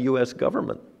made by the U.S.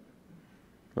 government,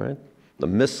 right? The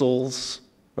missiles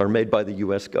are made by the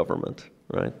U.S. government,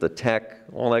 right? The tech,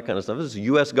 all that kind of stuff. This is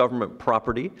U.S. government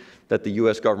property that the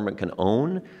U.S. government can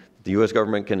own, the U.S.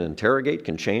 government can interrogate,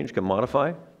 can change, can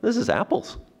modify. This is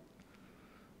Apple's.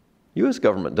 U.S.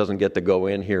 government doesn't get to go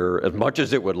in here as much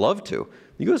as it would love to.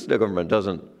 The U.S. government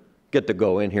doesn't get to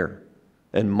go in here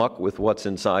and muck with what's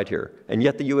inside here. And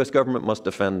yet the U.S. government must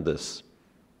defend this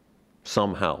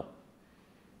somehow.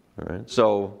 All right?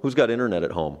 So who's got internet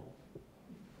at home?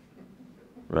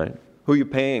 Right? Who are you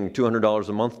paying $200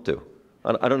 a month to?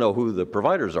 I don't know who the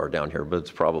providers are down here, but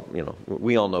it's probably, you know,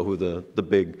 we all know who the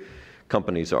big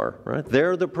companies are, right?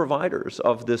 They're the providers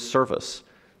of this service.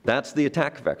 That's the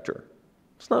attack vector.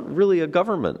 It's not really a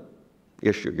government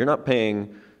issue. You're not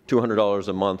paying $200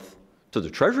 a month to the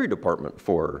Treasury Department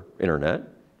for internet.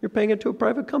 You're paying it to a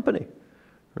private company,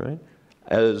 right?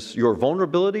 As your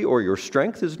vulnerability or your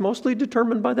strength is mostly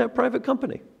determined by that private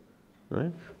company,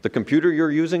 right? The computer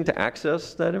you're using to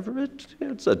access that information,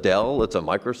 it's a Dell, it's a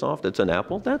Microsoft, it's an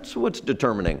Apple. That's what's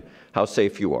determining how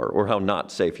safe you are or how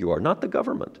not safe you are, not the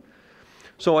government.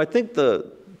 So I think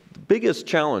the biggest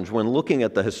challenge when looking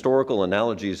at the historical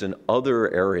analogies in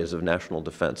other areas of national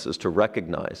defense is to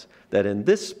recognize that in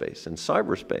this space, in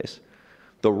cyberspace,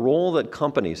 the role that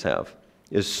companies have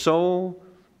is so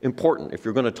important. If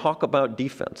you're going to talk about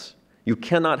defense, you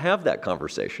cannot have that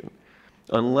conversation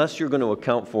unless you're going to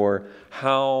account for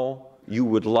how you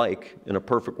would like, in a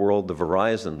perfect world, the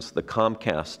Verizons, the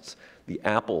Comcasts, the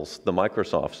Apples, the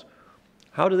Microsofts.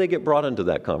 How do they get brought into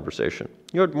that conversation?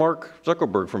 You heard Mark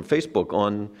Zuckerberg from Facebook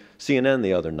on CNN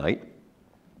the other night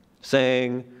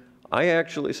saying, I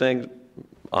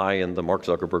and the Mark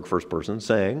Zuckerberg first person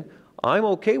saying, I'm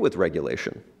okay with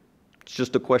regulation. It's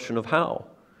just a question of how.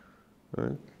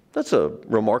 Right? That's a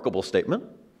remarkable statement,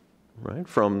 right,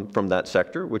 from that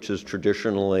sector, which has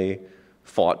traditionally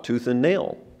fought tooth and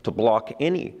nail to block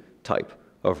any type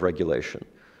of regulation.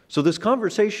 So this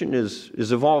conversation is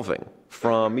evolving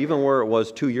from even where it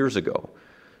was 2 years ago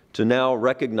to now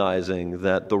recognizing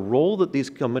that the role that these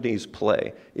companies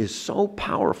play is so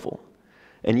powerful,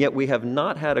 and yet we have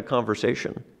not had a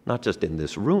conversation, not just in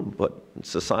this room, but in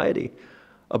society,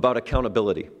 about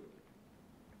accountability.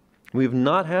 We've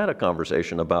not had a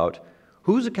conversation about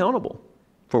who's accountable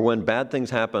for when bad things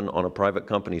happen on a private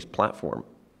company's platform.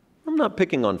 I'm not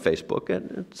picking on Facebook.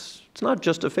 It's not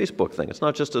just a Facebook thing. It's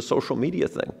not just a social media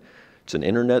thing. It's an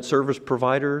internet service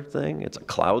provider thing. It's a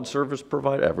cloud service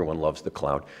provider. Everyone loves the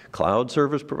cloud. Cloud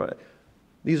service provider.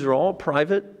 These are all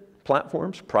private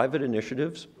platforms, private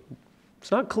initiatives.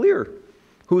 It's not clear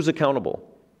who's accountable.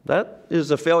 That is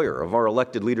a failure of our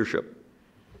elected leadership,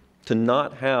 to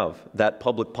not have that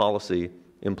public policy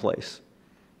in place.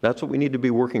 That's what we need to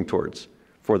be working towards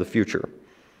for the future.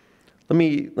 Let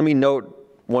me note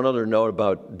one other note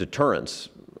about deterrence.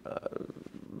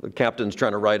 The captain's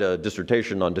trying to write a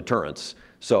dissertation on deterrence,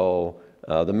 so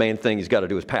the main thing he's got to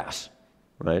do is pass,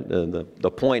 right? And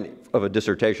the point of a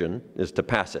dissertation is to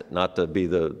pass it, not to be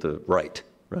the right?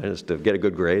 It's to get a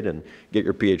good grade and get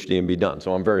your PhD and be done.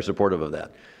 So I'm very supportive of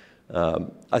that.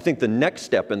 I think the next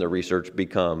step in the research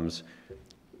becomes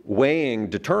weighing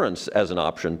deterrence as an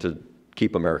option to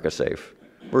keep America safe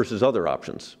versus other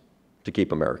options to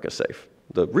keep America safe.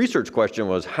 The research question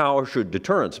was, how should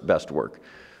deterrence best work?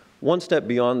 One step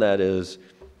beyond that is,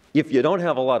 if you don't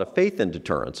have a lot of faith in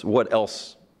deterrence, what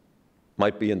else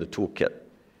might be in the toolkit?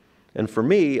 And for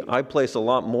me, I place a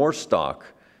lot more stock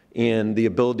in the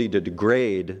ability to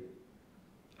degrade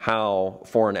how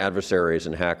foreign adversaries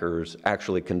and hackers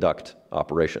actually conduct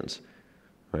operations.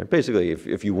 Right? Basically,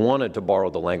 if you wanted to borrow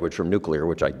the language from nuclear,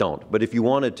 which I don't, but if you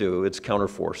wanted to, it's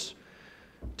counterforce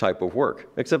type of work,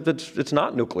 except it's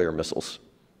not nuclear missiles.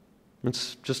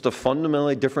 It's just a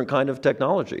fundamentally different kind of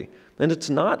technology. And it's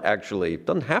not actually, it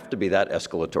doesn't have to be that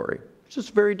escalatory. It's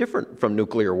just very different from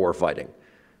nuclear warfighting.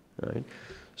 Right?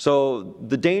 So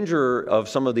the danger of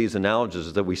some of these analogies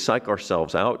is that we psych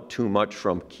ourselves out too much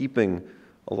from keeping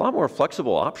a lot more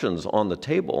flexible options on the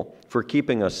table for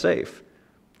keeping us safe.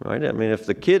 Right? I mean, if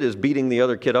the kid is beating the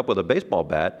other kid up with a baseball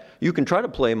bat, you can try to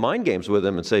play mind games with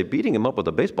him and say, beating him up with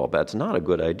a baseball bat's not a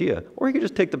good idea. Or you can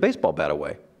just take the baseball bat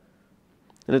away.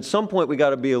 And at some point, we got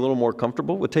to be a little more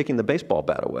comfortable with taking the baseball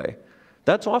bat away.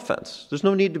 That's offense. There's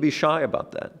no need to be shy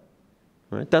about that.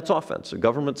 Right? That's offense. The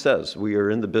government says we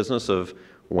are in the business of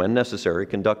when necessary,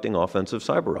 conducting offensive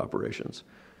cyber operations.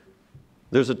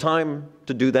 There's a time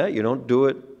to do that. You don't do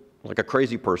it like a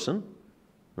crazy person,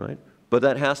 right? But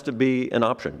that has to be an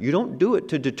option. You don't do it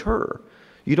to deter.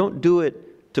 You don't do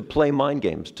it to play mind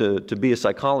games, to be a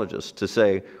psychologist, to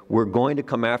say, we're going to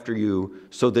come after you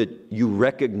so that you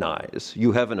recognize,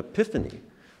 you have an epiphany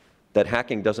that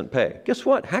hacking doesn't pay. Guess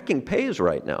what? Hacking pays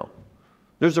right now.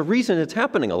 There's a reason it's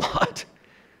happening a lot.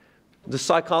 The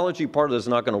psychology part of it is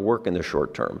not going to work in the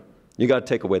short term. You got to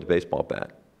take away the baseball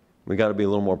bat. We got to be a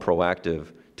little more proactive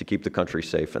to keep the country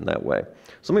safe in that way.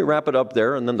 So let me wrap it up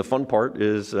there, and then the fun part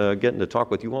is getting to talk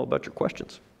with you all about your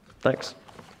questions. Thanks.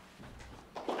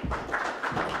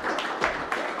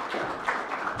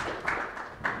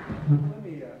 Let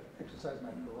me exercise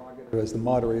my prerogative as the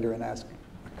moderator and ask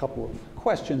a couple of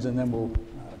questions, and then we'll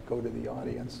go to the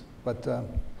audience. But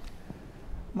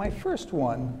my first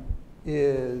one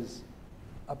is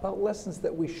about lessons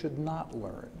that we should not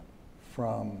learn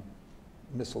from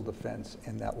missile defense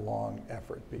in that long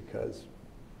effort, because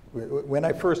when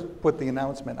I first put the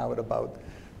announcement out about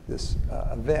this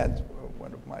event,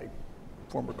 one of my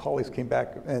former colleagues came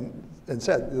back and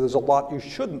said, there's a lot you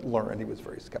shouldn't learn. He was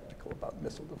very skeptical about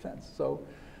missile defense. So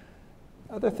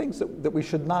are there things that we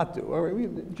should not do? All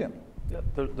right, Jim. Yeah,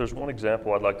 there's one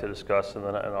example I'd like to discuss, and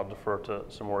then I'll defer to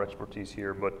some more expertise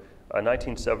here. But in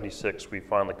 1976, we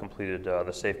finally completed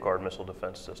the Safeguard Missile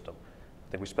Defense System.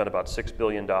 I think we spent about $6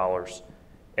 billion,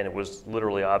 and it was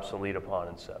literally obsolete upon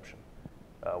inception.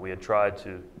 We had tried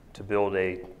to build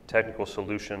a technical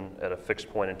solution at a fixed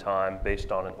point in time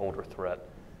based on an older threat,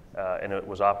 and it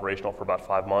was operational for about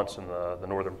 5 months in the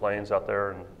northern plains out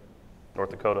there in North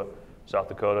Dakota, South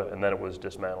Dakota, and then it was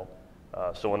dismantled.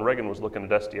 So when Reagan was looking at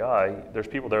SDI, there's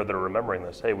people there that are remembering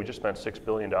this. Hey, we just spent $6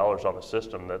 billion on the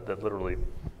system that literally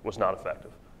was not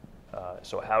effective.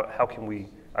 So how can we,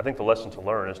 I think the lesson to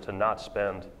learn is to not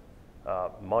spend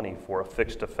money for a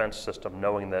fixed defense system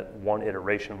knowing that one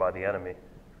iteration by the enemy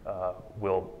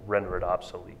will render it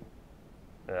obsolete.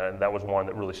 And that was one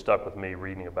that really stuck with me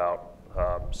reading about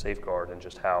Safeguard and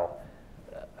just how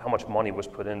much money was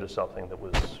put into something that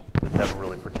never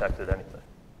really protected anything.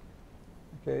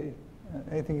 Okay.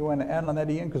 Anything you want to add on that,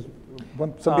 Ian? Because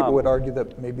some people would argue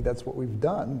that maybe that's what we've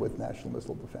done with national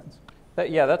missile defense.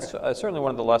 Yeah, that's certainly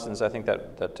one of the lessons I think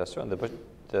that certainly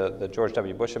the George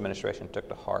W. Bush administration took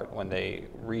to heart when they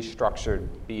restructured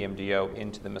BMDO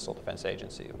into the Missile Defense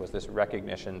Agency. It was this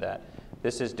recognition that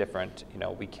this is different. You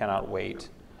know, we cannot wait,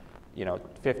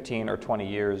 15 or 20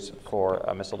 years for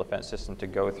a missile defense system to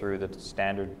go through the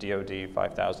standard DoD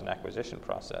 5,000 acquisition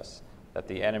process. That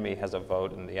the enemy has a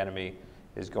vote, and the enemy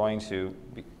is going to,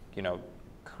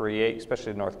 create,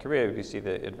 especially in North Korea, if you see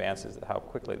the advances, how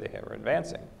quickly they are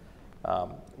advancing.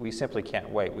 We simply can't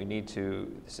wait. We need to,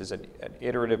 this is an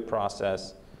iterative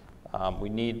process. We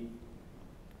need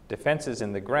defenses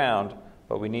in the ground,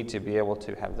 but we need to be able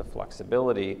to have the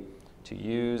flexibility to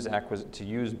use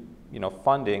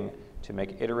funding to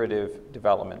make iterative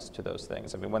developments to those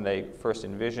things. I mean, when they first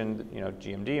envisioned,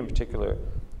 GMD in particular,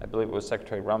 I believe it was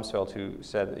Secretary Rumsfeld who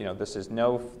said,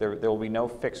 there will be no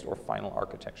fixed or final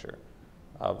architecture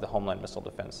of the Homeland Missile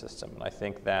Defense System. And I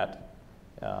think that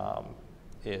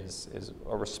is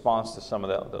a response to some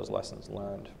of those lessons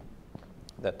learned.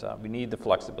 That we need the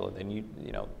flexibility. And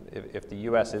if the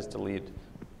U.S. is to lead,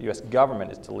 the U.S.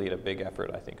 government is to lead a big effort,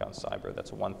 I think, on cyber,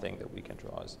 that's one thing that we can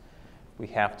draw is we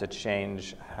have to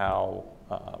change how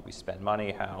we spend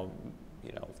money, how,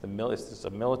 if this is a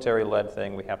military-led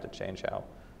thing, we have to change how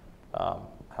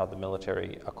the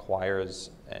military acquires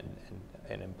and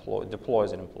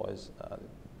deploys and employs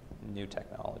new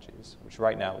technologies, which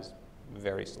right now is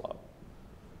very slow.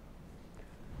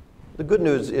 The good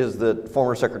news is that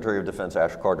former Secretary of Defense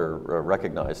Ash Carter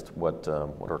recognized what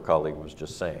her colleague was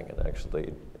just saying and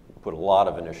actually put a lot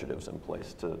of initiatives in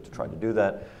place to try to do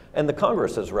that. And the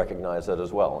Congress has recognized that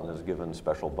as well and has given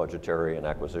special budgetary and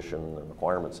acquisition and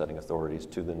requirement setting authorities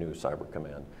to the new Cyber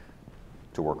Command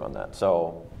to work on that.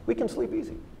 So we can sleep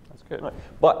easy. That's good. Right.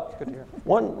 But That's good to hear.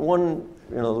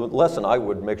 one lesson I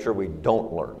would make sure we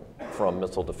don't learn from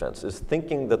missile defense is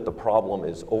thinking that the problem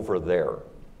is over there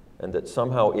and that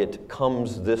somehow it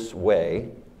comes this way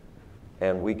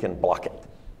and we can block it.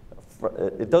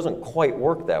 It doesn't quite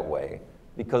work that way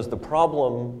because the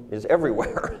problem is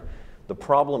everywhere. The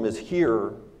problem is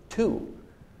here too.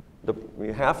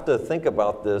 We have to think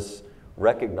about this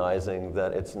recognizing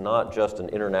that it's not just an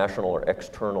international or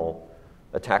external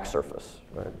attack surface.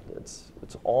 Right? It's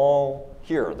all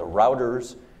here. The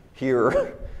routers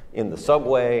here in the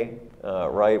subway,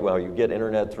 right? Well, you get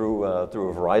internet through a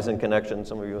Verizon connection.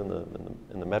 Some of you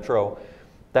in the metro.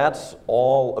 That's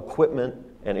all equipment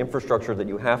and infrastructure that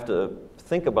you have to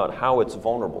think about how it's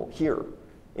vulnerable here,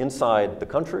 inside the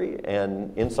country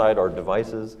and inside our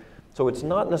devices. So it's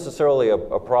not necessarily a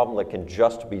problem that can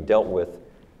just be dealt with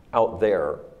out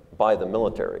there by the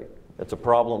military. It's a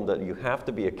problem that you have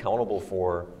to be accountable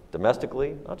for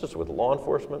domestically, not just with law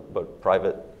enforcement, but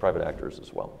private actors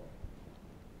as well.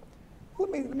 Let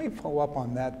me follow up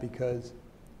on that, because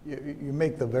you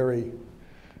make the very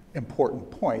important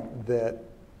point that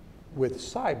with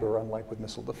cyber, unlike with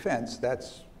missile defense,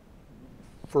 that's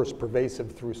first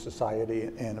pervasive through society,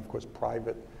 and of course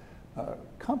private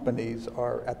companies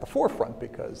are at the forefront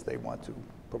because they want to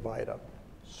provide a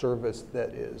service that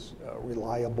is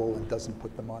reliable and doesn't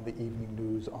put them on the evening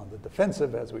news on the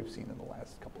defensive, as we've seen in the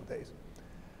last couple of days.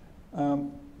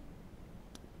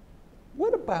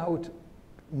 What about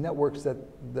networks that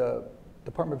the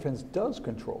Department of Defense does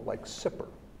control, like SIPR?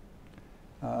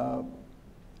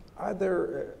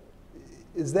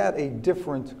 Is that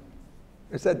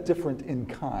different in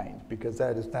kind? Because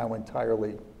that is now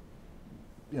entirely,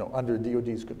 under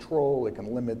DoD's control. It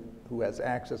can limit who has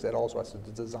access. It also has to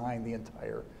design the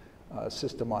entire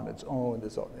system on its own.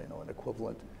 There's an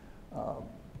equivalent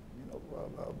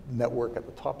network at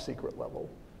the top secret level.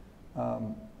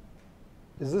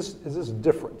 Is this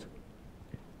different?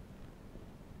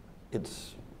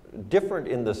 It's different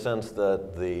in the sense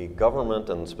that the government,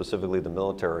 and specifically the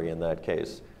military in that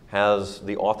case, has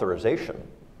the authorization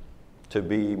to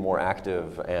be more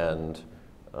active and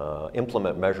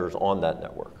implement measures on that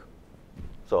network.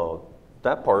 So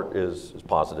that part is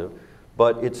positive,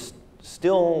 but it's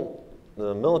still,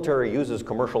 the military uses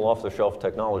commercial off-the-shelf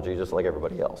technology just like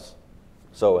everybody else.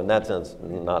 So in that sense,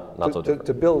 not so different.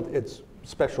 To build its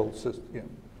special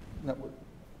network.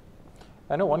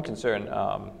 I know one concern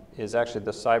is actually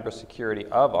the cybersecurity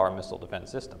of our missile defense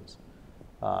systems.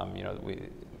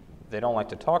 They don't like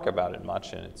to talk about it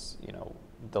much, and it's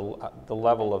the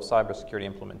level of cybersecurity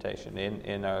implementation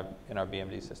in our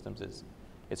BMD systems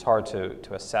it's hard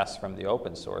to assess from the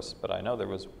open source. But I know there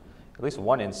was at least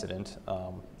one incident,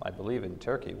 I believe in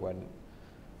Turkey, when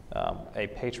a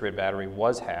Patriot battery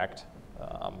was hacked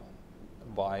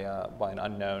by an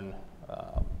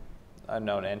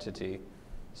unknown entity.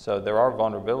 So there are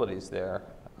vulnerabilities there,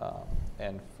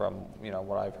 and from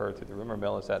what I've heard through the rumor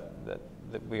mill is that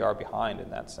we are behind in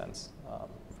that sense,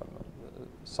 from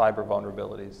cyber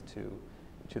vulnerabilities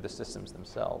to the systems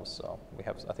themselves. So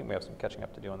I think we have some catching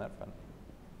up to do on that front.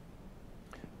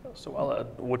 So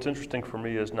what's interesting for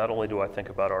me is not only do I think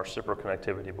about our SIPR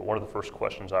connectivity, but one of the first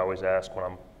questions I always ask when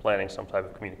I'm planning some type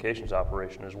of communications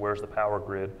operation is, where's the power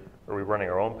grid? Are we running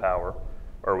our own power?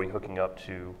 Or are we hooking up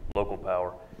to local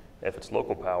power? If it's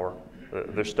local power,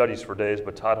 there's studies for days,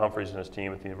 but Todd Humphreys and his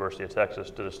team at the University of Texas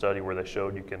did a study where they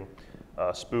showed you can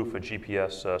spoof a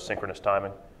GPS synchronous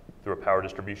timing through a power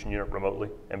distribution unit remotely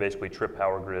and basically trip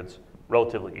power grids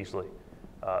relatively easily.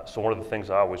 So one of the things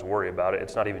I always worry about,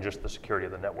 it's not even just the security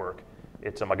of the network,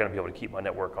 it's am I going to be able to keep my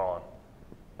network on,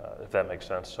 if that makes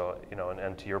sense. So,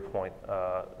 and to your point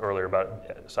earlier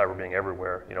about cyber being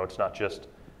everywhere, it's not just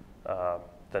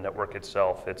the network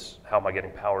itself, it's how am I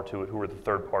getting power to it, who are the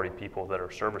third-party people that are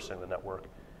servicing the network,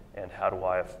 and how do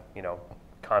I,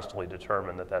 constantly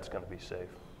determine that that's going to be safe,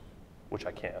 which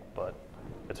I can't, but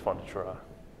it's fun to try.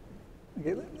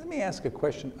 Okay, let me ask a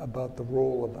question about the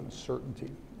role of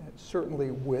uncertainty.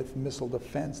 Certainly with missile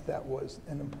defense, that was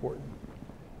an important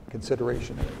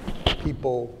consideration.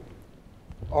 People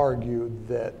argued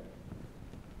that,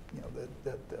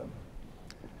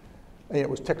 it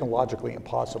was technologically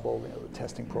impossible. The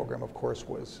testing program, of course,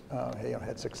 was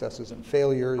had successes and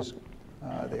failures.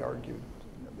 They argued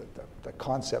that the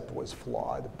concept was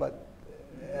flawed. But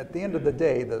at the end of the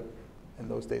day, in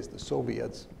those days, the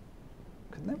Soviets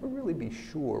could never really be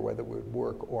sure whether it would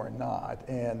work or not,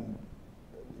 and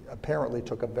apparently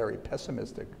took a very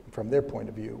pessimistic, from their point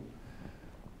of view,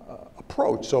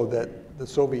 approach, so that the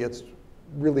Soviets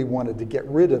really wanted to get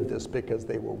rid of this because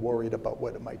they were worried about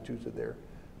what it might do to their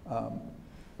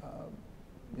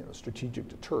strategic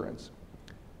deterrence.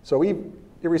 So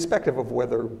irrespective of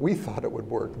whether we thought it would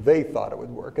work, they thought it would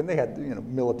work, and they had,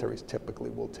 militaries typically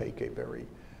will take a very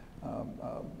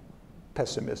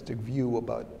pessimistic view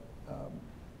about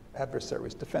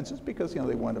adversaries' defenses because,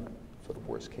 they want to sort of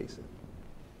worst case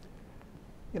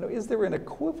it. Is there an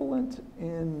equivalent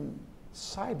in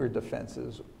cyber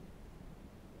defenses,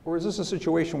 or is this a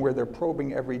situation where they're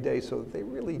probing every day so that they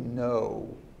really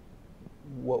know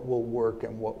what will work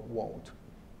and what won't?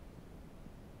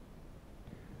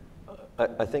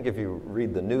 I think if you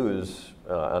read the news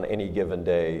on any given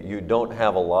day, you don't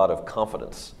have a lot of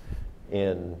confidence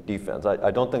in defense. I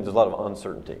don't think there's a lot of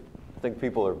uncertainty. I think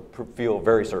people feel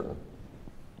very certain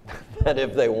that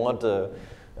if they want to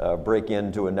break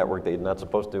into a network they're not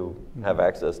supposed to have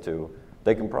access to,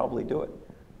 they can probably do it.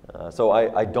 So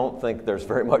I don't think there's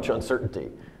very much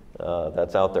uncertainty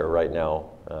that's out there right now.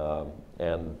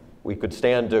 And we could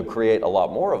stand to create a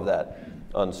lot more of that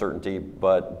uncertainty,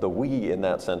 but the we in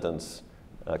that sentence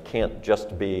can't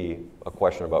just be a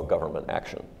question about government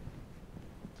action.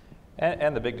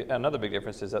 And another big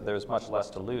difference is that there's much less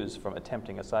to lose from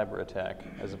attempting a cyber attack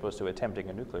as opposed to attempting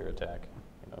a nuclear attack.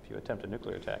 You know, if you attempt a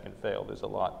nuclear attack and fail, there's a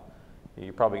lot.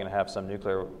 You're probably going to have some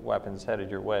nuclear weapons headed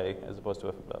your way, as opposed to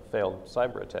a failed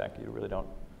cyber attack. You really don't.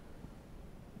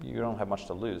 You don't have much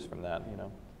to lose from that, you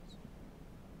know.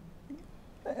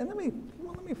 And let me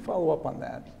follow up on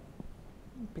that,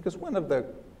 because one of the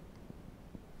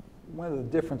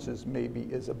differences maybe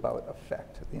is about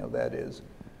effect. You know, that is,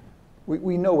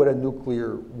 we know what a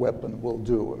nuclear weapon will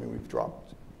do. I mean, we've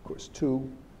dropped, of course, 2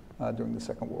 during the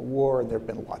Second World War, and there have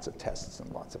been lots of tests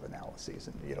and lots of analyses,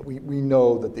 and you know, we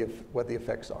know that what the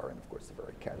effects are, and of course, they're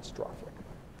very catastrophic.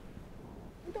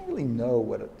 We don't really know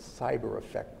what a cyber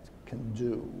effect can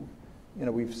do. You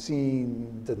know, we've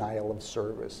seen denial of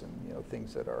service and, you know,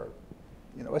 things that are,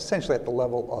 you know, essentially at the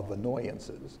level of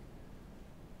annoyances.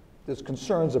 There's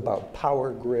concerns about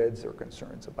power grids, there are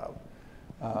concerns about,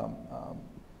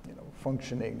 you know,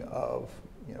 functioning of,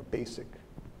 you know, basic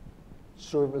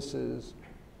services.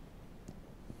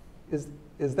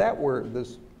 Is that where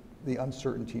the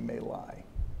uncertainty may lie?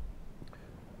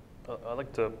 I'd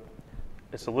like to,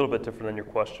 it's a little bit different than your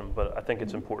question, but I think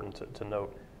it's important to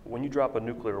note, when you drop a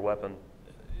nuclear weapon,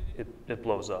 it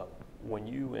blows up. When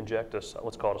you inject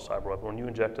let's call it a cyber weapon, when you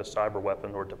inject a cyber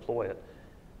weapon or deploy it,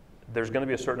 there's going to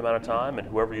be a certain amount of time, and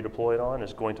whoever you deploy it on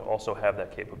is going to also have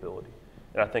that capability.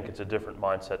 And I think it's a different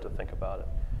mindset to think about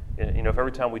it. You know, if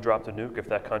every time we dropped a nuke, if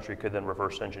that country could then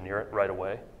reverse engineer it right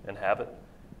away and have it,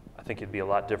 I think it'd be a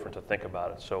lot different to think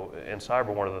about it. So in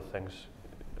cyber, one of the things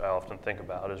I often think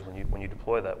about is when you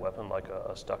deploy that weapon, like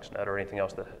a Stuxnet or anything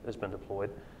else that has been deployed,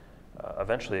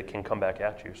 eventually it can come back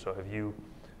at you. So have you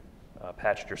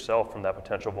patched yourself from that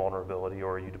potential vulnerability,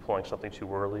 or are you deploying something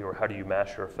too early, or how do you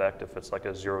mask your effect if it's like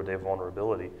a 0-day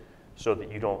vulnerability so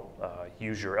that you don't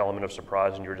use your element of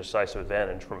surprise and your decisive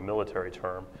advantage from a military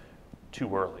term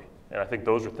too early? And I think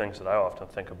those are things that I often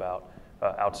think about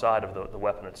outside of the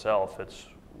weapon itself. It's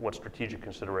what strategic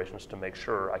considerations to make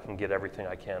sure I can get everything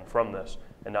I can from this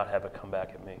and not have it come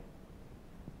back at me.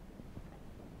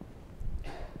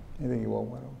 Anything you all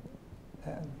want to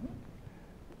add?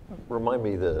 Remind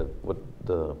me what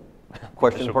the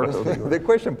question part of the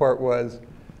question part was,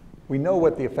 we know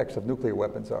what the effects of nuclear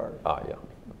weapons are. Yeah.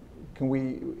 Can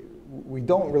we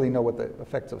don't really know what the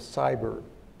effects of cyber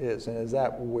is, and is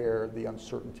that where the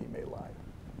uncertainty may lie?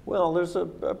 Well, there's a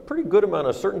pretty good amount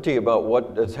of certainty about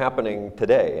what is happening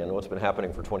today and what's been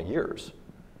happening for 20 years.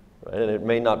 Right? And it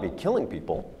may not be killing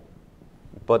people,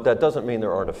 but that doesn't mean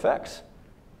there aren't effects.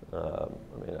 I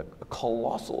mean, a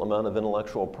colossal amount of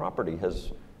intellectual property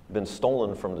has been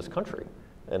stolen from this country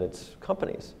and its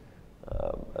companies.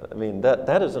 I mean,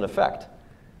 that is an effect.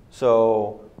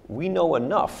 So we know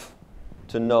enough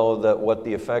to know that what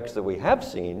the effects that we have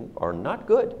seen are not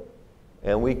good.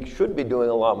 And we should be doing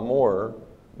a lot more,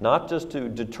 not just to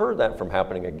deter that from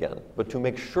happening again, but to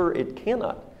make sure it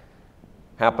cannot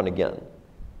happen again.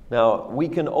 Now, we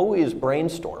can always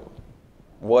brainstorm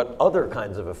what other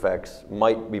kinds of effects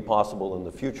might be possible in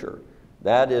the future.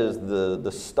 That is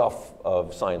the stuff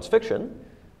of science fiction,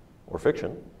 or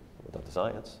fiction, without the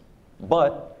science.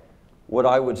 But what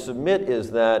I would submit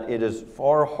is that it is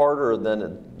far harder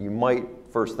than you might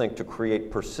first think to create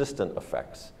persistent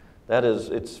effects. That is,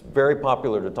 it's very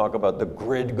popular to talk about the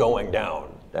grid going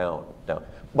down, down, down.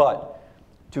 But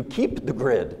to keep the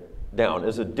grid down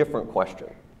is a different question,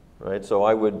 right? So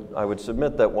I would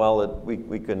submit that while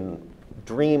we can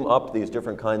dream up these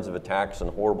different kinds of attacks and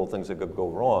horrible things that could go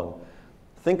wrong,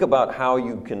 think about how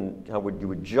you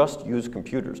would just use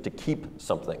computers to keep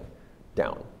something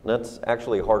down. And that's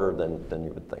actually harder than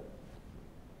you would think.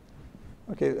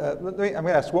 Okay, I'm going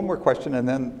to ask one more question, and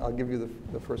then I'll give you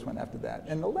the first one after that.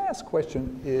 And the last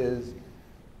question is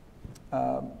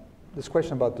this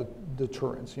question about the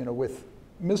deterrence. You know, with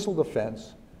missile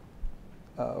defense,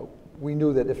 we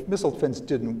knew that if missile defense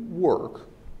didn't work,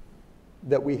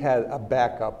 that we had a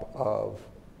backup of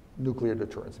nuclear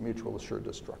deterrence, mutual assured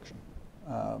destruction.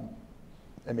 I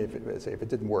mean, if it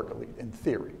didn't work, at least in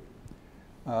theory,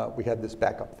 we had this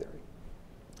backup theory.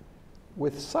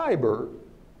 With cyber,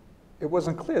 it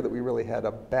wasn't clear that we really had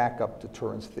a backup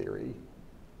deterrence theory,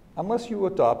 unless you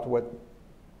adopt what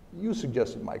you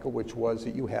suggested, Michael, which was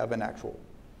that you have an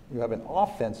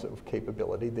offensive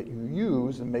capability that you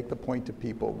use and make the point to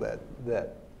people that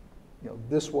you know,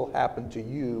 this will happen to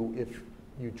you if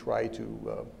you try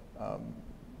to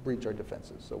breach our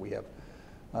defenses. So we have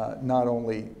not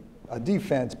only a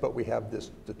defense, but we have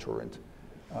this deterrent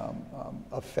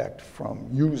effect from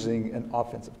using an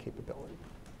offensive capability.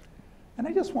 And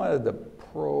I just wanted to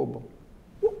probe,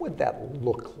 what would that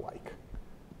look like?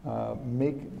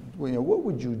 What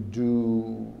would you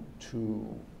do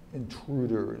to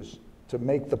intruders to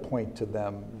make the point to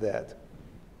them that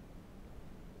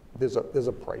there's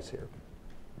a price here?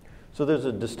 So there's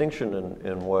a distinction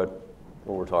in what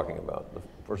we're talking about. The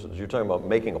first is you're talking about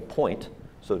making a point,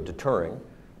 so deterring,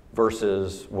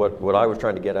 versus what I was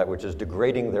trying to get at, which is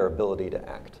degrading their ability to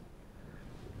act.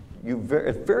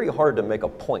 It's very hard to make a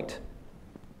point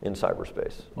in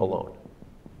cyberspace alone.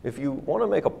 If you want to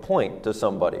make a point to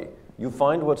somebody, you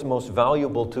find what's most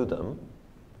valuable to them,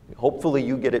 hopefully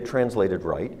you get it translated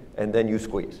right, and then you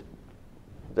squeeze.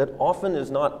 That often is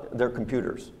not their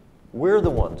computers. We're the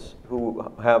ones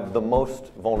who have the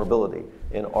most vulnerability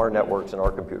in our networks and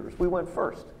our computers. We went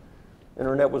first.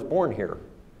 Internet was born here.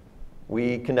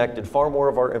 We connected far more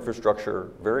of our infrastructure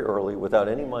very early without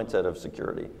any mindset of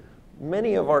security.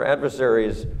 Many of our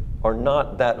adversaries are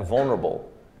not that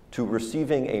vulnerable to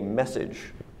receiving a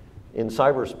message in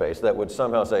cyberspace that would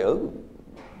somehow say, oh,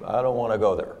 I don't want to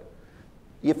go there.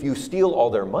 If you steal all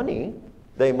their money,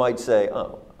 they might say,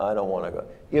 oh, I don't want to go.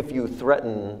 If you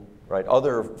threaten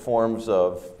other forms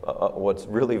of what's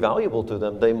really valuable to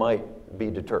them, they might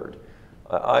be deterred.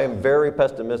 I am very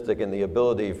pessimistic in the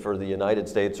ability for the United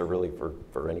States, or really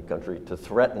for any country, to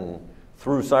threaten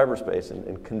through cyberspace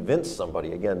and convince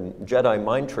somebody, again, Jedi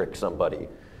mind trick somebody,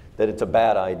 that it's a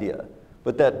bad idea.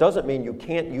 But that doesn't mean you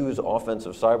can't use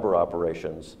offensive cyber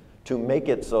operations to make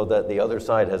it so that the other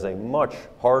side has a much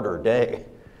harder day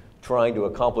trying to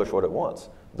accomplish what it wants.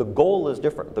 The goal is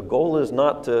different. The goal is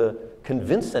not to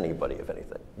convince anybody of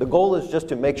anything. The goal is just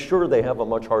to make sure they have a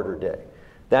much harder day.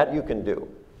 That you can do.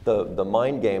 The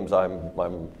mind games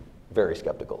I'm very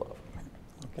skeptical of.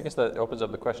 I guess that opens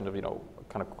up the question of,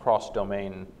 kind of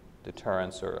cross-domain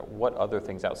deterrence, or what other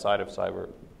things outside of cyber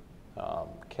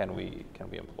can we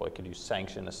employ? Could you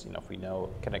sanction us? If we know,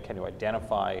 can you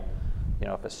identify,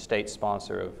 if a state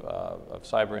sponsor of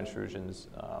cyber intrusions,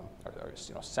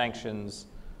 or sanctions,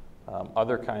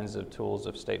 other kinds of tools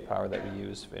of state power that we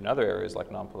use in other areas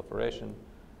like non-proliferation?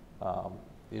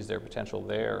 Is there potential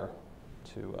there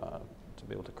to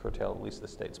be able to curtail at least the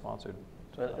state-sponsored?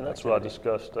 And that's what I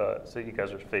discussed. So you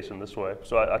guys are facing this way.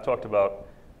 So I talked about,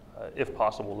 if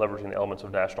possible, leveraging the elements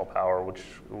of national power, which,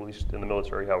 at least in the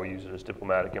military, how we use it is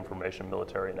diplomatic, information,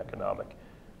 military, and economic,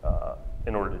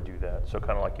 in order to do that. So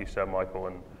kind of like you said, Michael,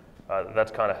 and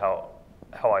that's kind of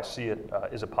how I see it.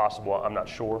 Is it possible? I'm not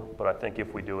sure, but I think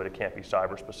if we do it, it can't be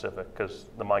cyber-specific, because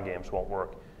the mind games won't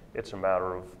work. It's a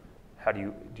matter of how do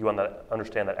you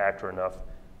understand that actor enough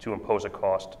to impose a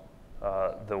cost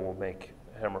that will make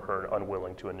him or her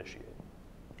unwilling to initiate.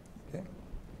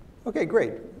 Okay,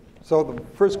 great. So the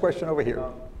first question over here.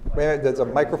 There's a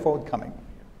microphone coming.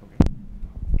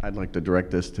 I'd like to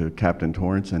direct this to Captain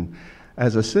Torrence. And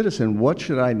as a citizen, what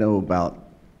should I know about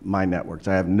my networks?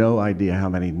 I have no idea how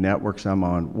many networks I'm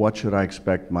on. What should I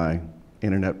expect my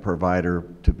internet provider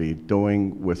to be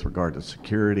doing with regard to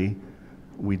security?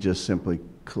 We just simply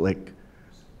click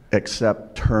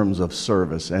accept terms of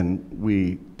service, and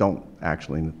we don't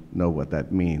actually know what that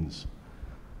means.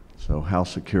 So how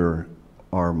secure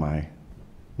are my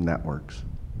networks?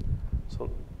 So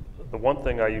the one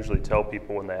thing I usually tell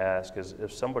people when they ask is,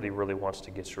 if somebody really wants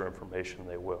to get your information,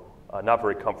 they will. Not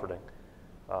very comforting.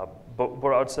 But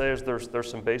what I would say is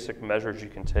there's some basic measures you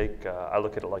can take. I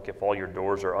look at it like if all your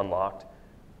doors are unlocked,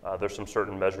 there's some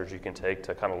certain measures you can take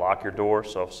to kind of lock your door.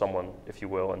 So if someone, if you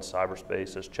will, in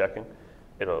cyberspace is checking,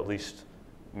 it'll at least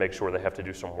make sure they have to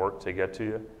do some work to get to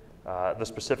you. The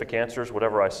specific answers,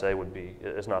 whatever I say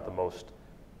is not the most,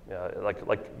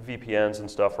 like VPNs and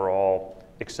stuff are all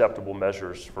acceptable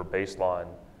measures for baseline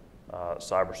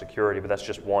cybersecurity, but that's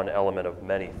just one element of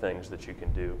many things that you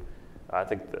can do. I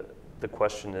think the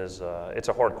question is, it's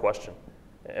a hard question.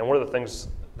 And one of the things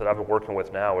that I've been working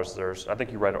with now is I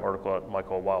think you read an article,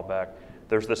 Michael, a while back.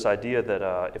 There's this idea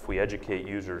that if we educate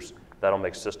users, that'll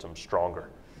make systems stronger.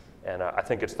 And I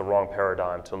think it's the wrong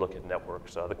paradigm to look at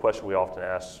networks. The question we often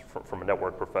ask from a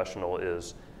network professional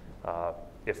is,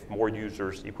 if more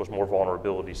users equals more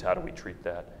vulnerabilities, how do we treat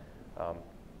that?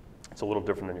 It's a little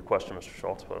different than your question, Mr.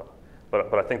 Schultz,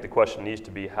 but I think the question needs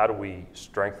to be, how do we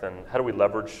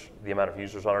leverage the amount of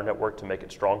users on our network to make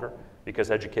it stronger?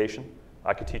 Because education,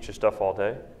 I could teach you stuff all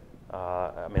day.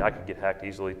 I could get hacked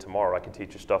easily tomorrow. I could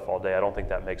teach you stuff all day. I don't think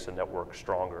that makes a network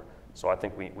stronger. So I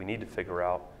think we need to figure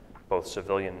out, both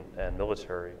civilian and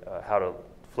military, how to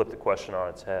flip the question on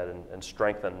its head and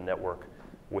strengthen the network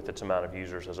with its amount of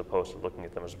users as opposed to looking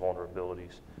at them as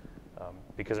vulnerabilities.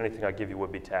 Because anything I give you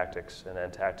would be tactics, and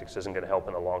then tactics isn't going to help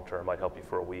in the long term. It might help you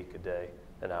for a week, a day,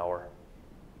 an hour.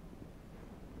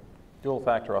 Dual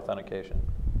factor authentication.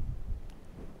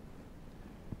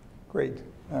 Great.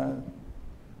 Well,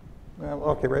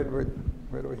 okay, right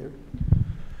over here.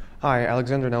 Hi,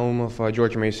 Alexander Nellum of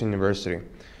George Mason University.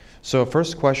 So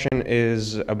first question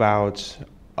is about,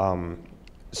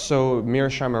 so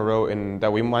Mearsheimer wrote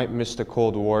that we might miss the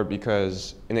Cold War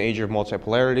because in the age of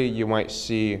multipolarity, you might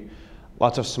see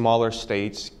lots of smaller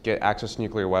states get access to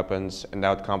nuclear weapons, and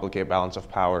that would complicate balance of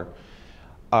power.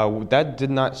 That did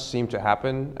not seem to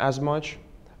happen as much,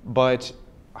 but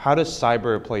how does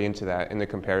cyber play into that in the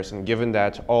comparison, given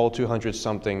that all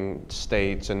 200-something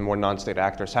states and more non-state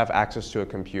actors have access to a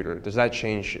computer? Does that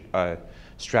change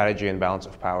strategy and balance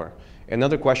of power?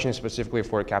 Another question is specifically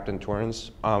for Captain Torrence.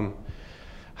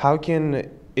 How can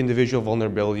individual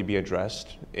vulnerability be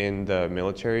addressed in the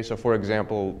military? So for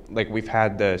example, like we've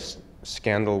had this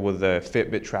scandal with the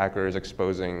Fitbit trackers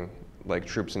exposing like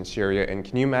troops in Syria, and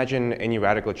can you imagine any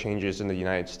radical changes in the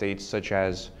United States, such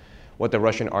as what the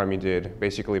Russian army did,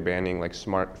 basically banning like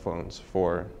smartphones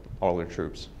for all their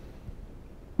troops?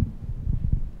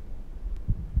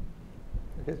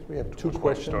 I guess we have two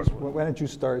questions. Why don't you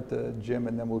start, Jim,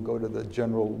 and then we'll go to the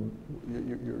general,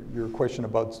 your question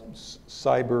about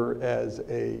cyber as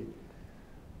a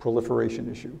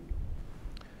proliferation issue.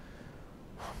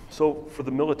 So for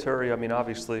the military, I mean,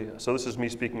 obviously, so this is me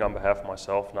speaking on behalf of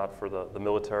myself, not for the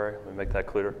military. Let me make that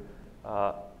clear.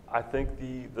 I think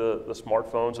the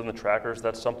smartphones and the trackers,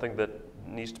 that's something that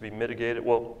needs to be mitigated.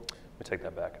 Well, let me take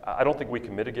that back. I don't think we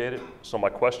can mitigate it. So my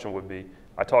question would be,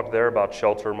 I talked there about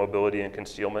shelter, mobility, and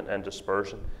concealment and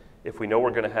dispersion. If we know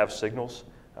we're going to have signals,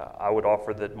 I would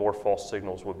offer that more false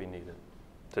signals would be needed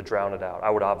to drown it out. I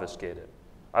would obfuscate it.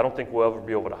 I don't think we'll ever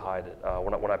be able to hide it.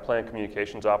 When I plan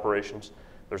communications operations,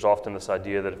 there's often this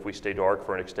idea that if we stay dark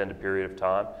for an extended period of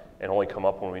time and only come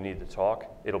up when we need to talk,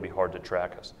 it'll be hard to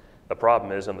track us. The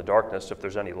problem is in the darkness, if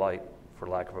there's any light, for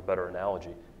lack of a better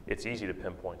analogy, it's easy to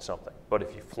pinpoint something. But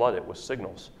if you flood it with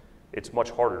signals, it's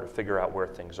much harder to figure out where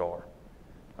things are.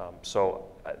 So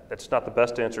it's not the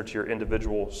best answer to your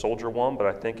individual soldier one, but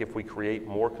I think if we create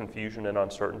more confusion and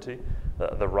uncertainty,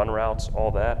 the run routes, all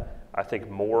that, I think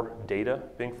more data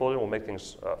being flooded will make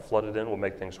things will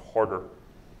make things harder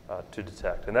to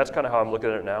detect. And that's kind of how I'm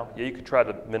looking at it now. Yeah, you could try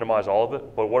to minimize all of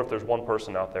it, but what if there's one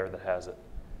person out there that has it?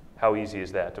 How easy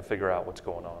is that to figure out what's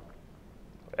going on?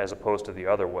 As opposed to the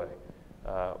other way,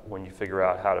 when you figure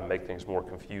out how to make things more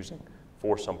confusing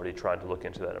for somebody trying to look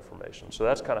into that information. So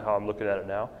that's kind of how I'm looking at it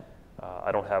now.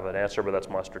 I don't have an answer, but that's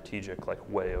my strategic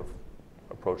way of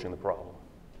approaching the problem.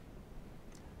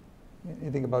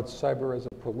 Anything about cyber as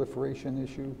a proliferation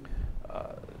issue?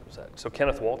 So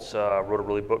Kenneth Waltz wrote a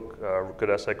really good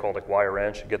essay called Why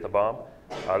Iran Should Get the Bomb.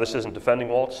 This isn't defending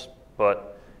Waltz,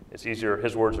 but it's easier,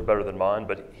 his words are better than mine,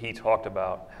 but he talked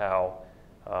about how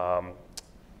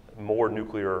more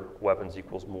nuclear weapons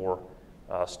equals more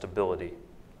stability,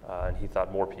 and he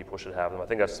thought more people should have them. I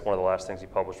think that's one of the last things he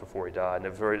published before he died,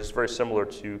 and it's very similar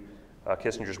to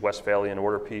Kissinger's Westphalian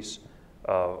Order piece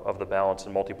of the balance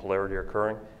and multipolarity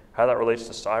occurring. How that relates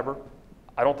to cyber,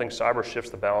 I don't think cyber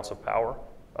shifts the balance of power.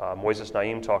 Moises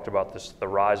Naim talked about the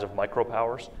rise of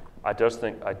micropowers. I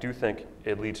do think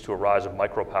it leads to a rise of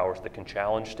micropowers that can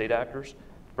challenge state actors,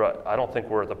 but I don't think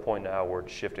we're at the point now where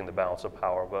it's shifting the balance of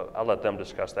power, but I'll let them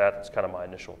discuss that. That's kind of my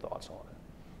initial thoughts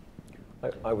on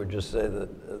it. I would just say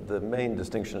that the main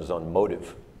distinction is on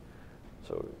motive.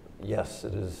 So yes,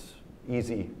 it is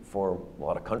easy for a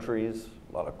lot of countries,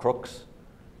 a lot of crooks,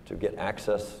 to get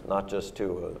access not just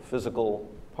to physical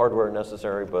hardware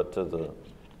necessary, but to the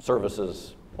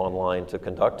services online to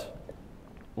conduct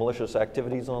malicious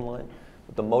activities online.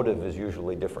 But the motive is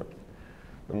usually different.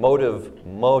 The motive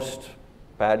most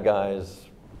bad guys,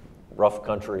 rough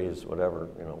countries, whatever,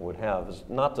 would have is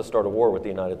not to start a war with the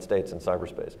United States in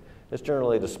cyberspace. It's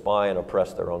generally to spy and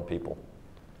oppress their own people.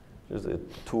 It's a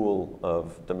tool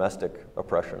of domestic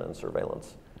oppression and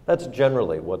surveillance. That's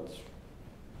generally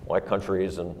why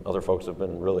countries and other folks have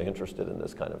been really interested in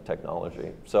this kind of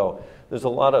technology. So there's a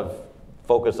lot of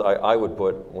focus I would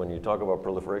put, when you talk about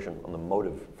proliferation, on the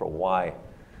motive for why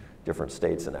different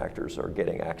states and actors are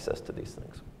getting access to these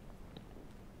things.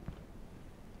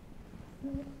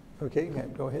 Okay,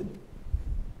 go ahead.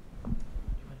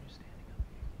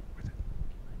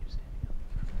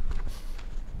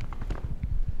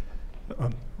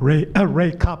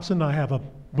 Ray Copson. I have a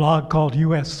blog called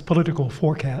U.S. Political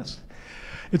Forecast.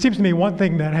 It seems to me one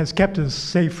thing that has kept us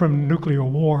safe from nuclear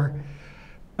war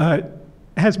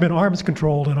has been arms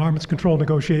control and arms control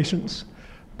negotiations.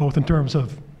 both in terms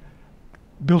of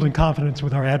building confidence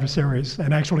with our adversaries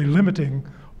and actually limiting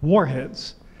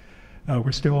warheads.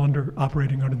 We're still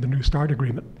operating under the New START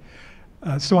agreement.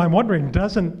 So I'm wondering,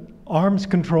 doesn't arms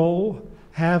control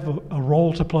have a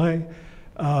role to play?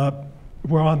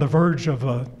 We're on the verge of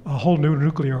a whole new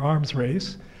nuclear arms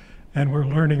race, and we're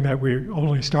learning that we're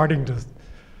only starting to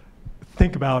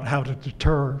think about how to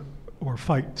deter or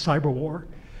fight cyber war.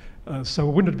 So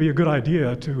wouldn't it be a good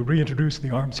idea to reintroduce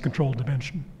the arms control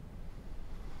dimension?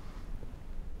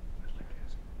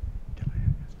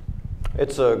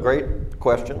 It's a great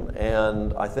question,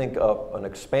 and I think an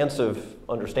expansive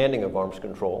understanding of arms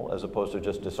control, as opposed to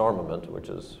just disarmament, which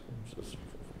is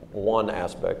one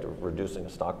aspect of reducing a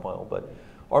stockpile, but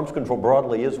arms control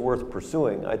broadly is worth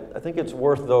pursuing. I think it's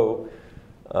worth, though,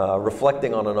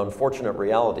 reflecting on an unfortunate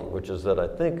reality, which is that I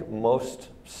think most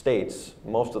states,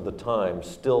 most of the time,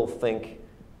 still think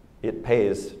it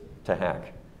pays to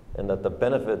hack, and that the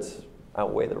benefits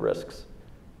outweigh the risks.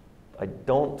 I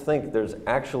don't think there's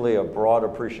actually a broad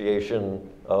appreciation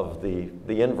of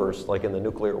the inverse, like in the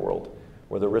nuclear world,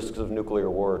 where the risks of nuclear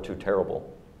war are too terrible.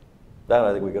 That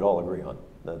I think we could all agree on,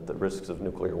 that the risks of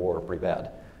nuclear war are pretty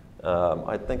bad.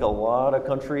 I think a lot of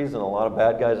countries and a lot of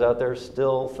bad guys out there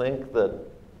still think that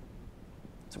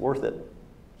it's worth it.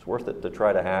 It's worth it to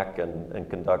try to hack and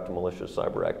conduct malicious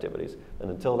cyber activities. And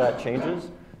until that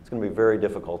changes, it's going to be very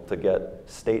difficult to get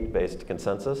state-based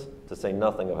consensus, to say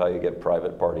nothing of how you get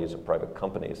private parties and private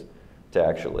companies to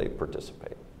actually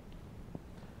participate.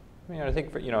 I mean, I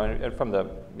think and from the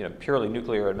purely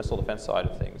nuclear and missile defense side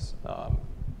of things,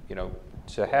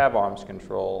 to have arms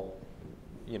control,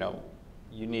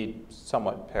 you need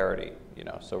somewhat parity.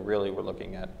 So really, we're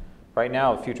looking at right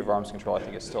now the future of arms control. I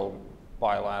think is still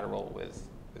bilateral with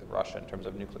Russia in terms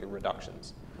of nuclear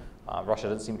reductions. Russia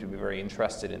doesn't seem to be very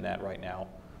interested in that right now.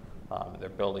 They're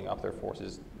building up their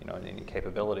forces, in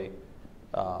capability,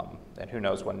 and who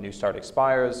knows when New START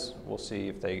expires? We'll see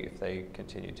if they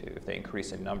continue to, if they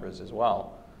increase in numbers as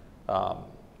well.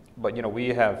 But we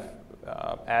have,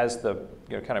 as the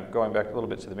kind of going back a little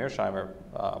bit to the Mearsheimer,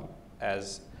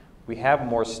 as we have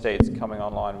more states coming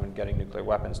online when getting nuclear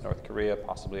weapons, North Korea,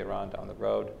 possibly Iran down the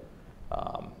road.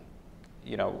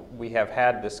 We have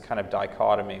had this kind of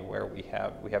dichotomy where we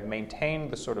have maintained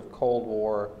the sort of Cold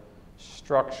War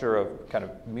structure of kind of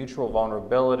mutual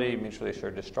vulnerability, mutually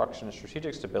assured destruction, and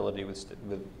strategic stability with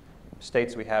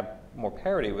states we have more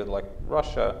parity with, like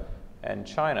Russia and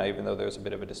China. Even though there's a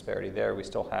bit of a disparity there, we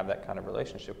still have that kind of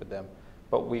relationship with them.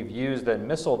 But we've used then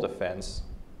missile defense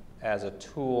as a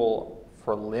tool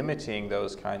for limiting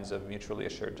those kinds of mutually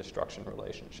assured destruction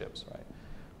relationships, right?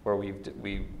 Where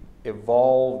we've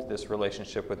evolved this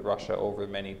relationship with Russia over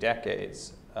many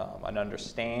decades, an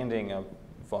understanding of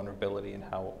vulnerability and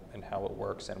how it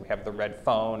works, and we have the red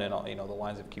phone and the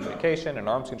lines of communication and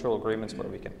arms control agreements where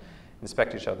we can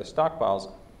inspect each other's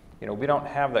stockpiles. We don't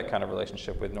have that kind of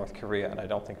relationship with North Korea, and I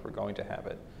don't think we're going to have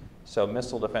it. So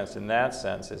missile defense in that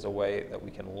sense is a way that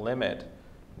we can limit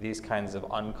these kinds of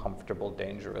uncomfortable,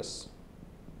 dangerous,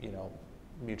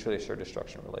 mutually assured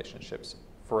destruction relationships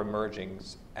for emerging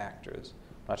actors.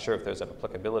 I'm not sure if there's an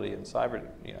applicability in cyber,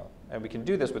 and we can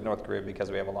do this with North Korea because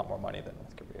we have a lot more money than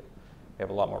North Korea. We have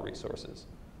a lot more resources,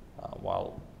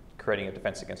 while creating a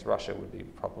defense against Russia would be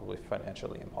probably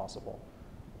financially impossible.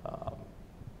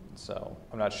 So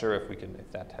I'm not sure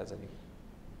if that has any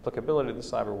applicability to the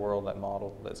cyber world, that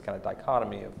model, that's kind of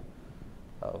dichotomy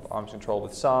of arms control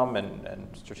with some and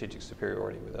strategic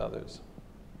superiority with others.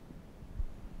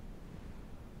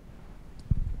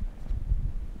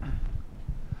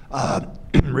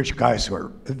 Rich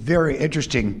Geisler, very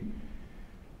interesting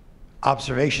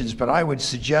observations, but I would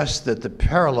suggest that the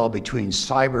parallel between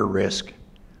cyber risk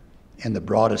in the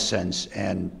broadest sense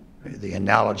and the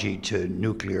analogy to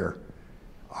nuclear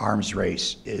arms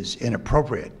race is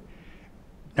inappropriate.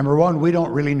 Number one, we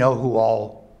don't really know who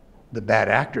all the bad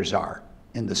actors are.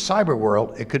 In the cyber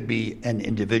world, it could be an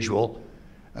individual,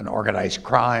 an organized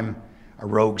crime, a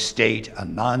rogue state, a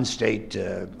non-state,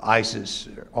 ISIS,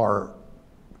 or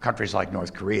countries like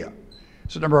North Korea.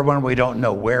 So number one, we don't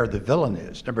know where the villain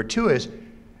is. Number two is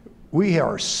we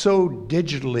are so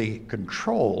digitally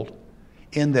controlled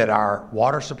in that our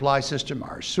water supply system,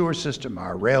 our sewer system,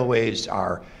 our railways,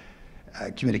 our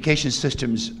communication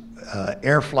systems,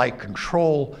 air flight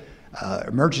control,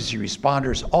 emergency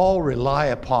responders all rely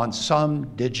upon some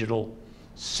digital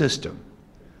system.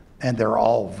 And they're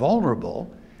all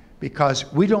vulnerable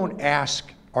because we don't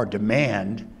ask or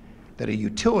demand that a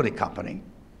utility company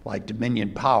like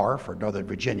Dominion Power for Northern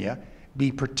Virginia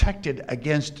be protected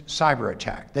against cyber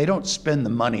attack. They don't spend the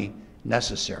money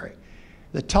necessary.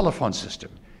 The telephone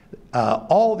system,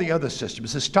 all the other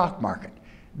systems, the stock market,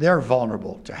 they're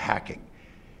vulnerable to hacking.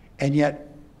 And yet,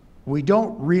 we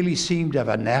don't really seem to have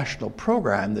a national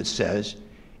program that says,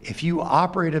 if you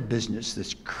operate a business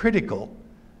that's critical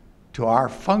to our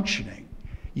functioning,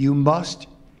 you must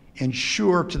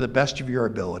ensure to the best of your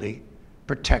ability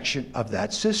protection of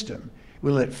that system.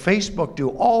 We let Facebook do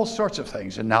all sorts of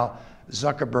things, and now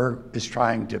Zuckerberg is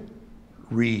trying to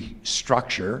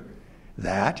restructure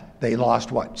that. They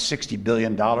lost, what, $60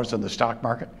 billion on the stock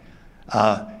market?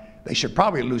 They should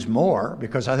probably lose more,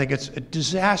 because I think it's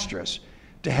disastrous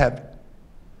to have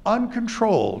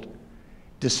uncontrolled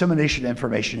dissemination of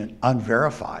information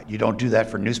unverified. You don't do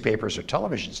that for newspapers or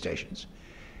television stations.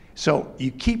 So you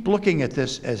keep looking at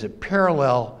this as a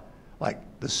parallel, like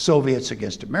the Soviets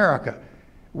against America,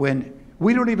 when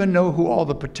we don't even know who all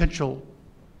the potential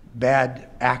bad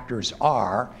actors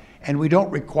are, and we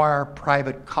don't require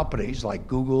private companies like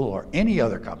Google or any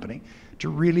other company to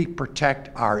really protect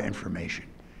our information.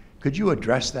 Could you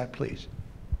address that, please?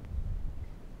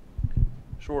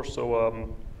 Sure.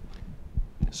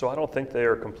 So I don't think they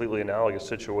are completely analogous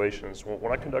situations.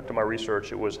 When I conducted my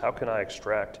research, it was how can I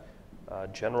extract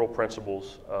general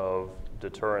principles of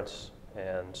deterrence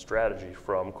and strategy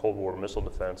from Cold War missile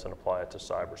defense and apply it to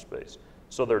cyberspace.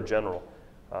 So they're general.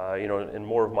 In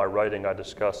more of my writing, I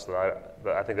discussed that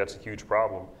I think that's a huge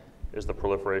problem, is the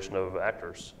proliferation of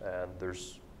actors. And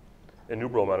there's an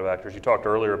innumerable amount of actors. You talked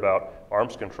earlier about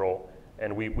arms control,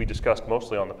 and we discussed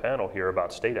mostly on the panel here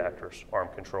about state actors,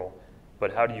 arms control.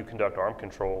 But how do you conduct arms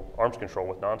control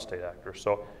with non-state actors?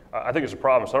 So I think it's a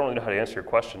problem. So I don't really know how to answer your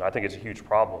question. I think it's a huge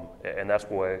problem, and that's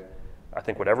why I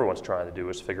think what everyone's trying to do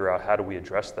is figure out how do we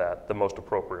address that the most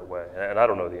appropriate way. And I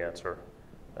don't know the answer.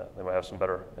 They might have some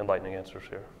better enlightening answers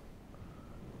here.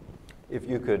 If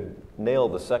you could nail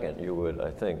the second, you would,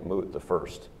 I think, moot the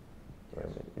first.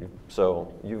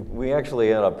 So we actually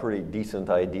had a pretty decent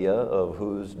idea of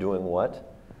who's doing what.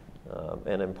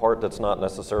 And in part, that's not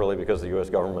necessarily because the U.S.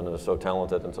 government is so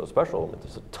talented and so special.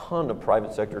 There's a ton of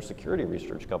private sector security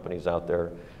research companies out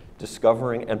there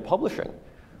discovering and publishing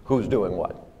who's doing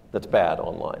what that's bad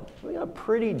online. We got a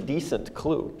pretty decent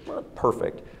clue. Not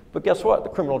perfect, but guess what? The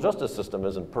criminal justice system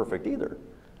isn't perfect either.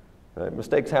 Right?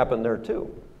 Mistakes happen there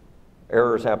too.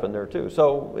 Errors happen there too.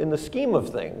 So in the scheme of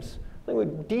things, I think we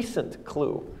have a decent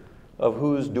clue of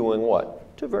who's doing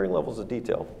what, to varying levels of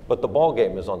detail. But the ball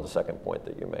game is on the second point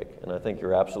that you make, and I think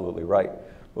you're absolutely right.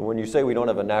 But when you say we don't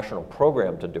have a national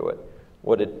program to do it,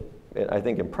 what I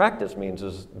think in practice means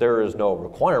is there is no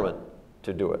requirement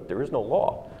to do it. There is no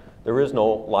law. There is no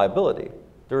liability.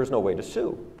 There is no way to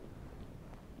sue.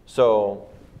 So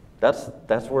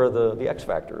that's where the X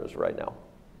factor is right now.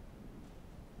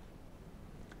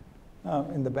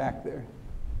 In the back there.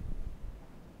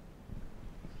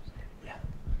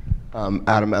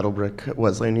 Adam Edelbrick,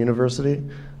 Wesleyan University.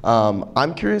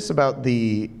 I'm curious about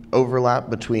the overlap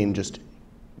between just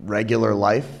regular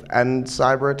life and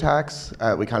cyber attacks.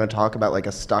 We kind of talk about like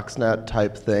a Stuxnet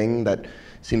type thing that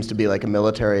seems to be like a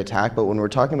military attack, but when we're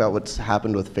talking about what's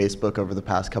happened with Facebook over the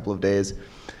past couple of days,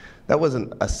 that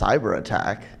wasn't a cyber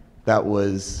attack. That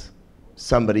was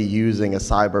somebody using a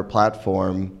cyber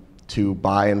platform to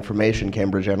buy information.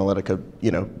 Cambridge Analytica,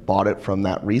 bought it from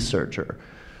that researcher.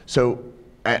 So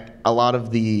a lot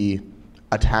of the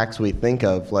attacks we think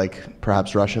of, like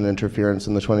perhaps Russian interference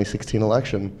in the 2016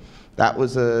 election, that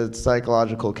was a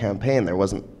psychological campaign. There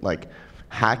wasn't like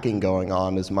hacking going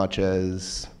on as much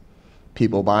as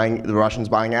the Russians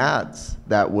buying ads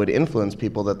that would influence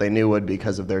people that they knew would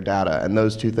because of their data. And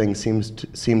those two things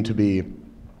seem to be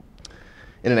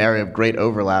in an area of great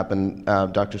overlap. And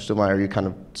Dr. Stuhlmeier, you kind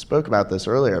of spoke about this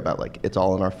earlier about like it's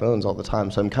all in our phones all the time.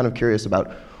 So I'm kind of curious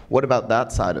about what about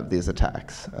that side of these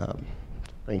attacks?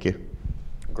 Thank you.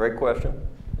 Great question,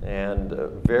 and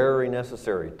very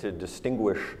necessary to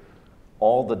distinguish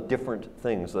all the different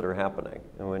things that are happening.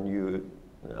 And when you,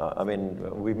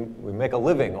 we make a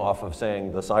living off of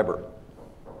saying the cyber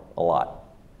a lot,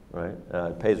 right?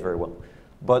 It pays very well.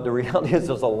 But the reality is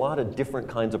there's a lot of different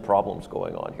kinds of problems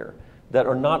going on here that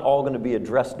are not all going to be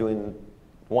addressed doing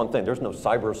one thing. There's no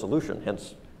cyber solution,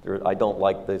 hence I don't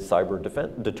like the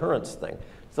cyber deterrence thing.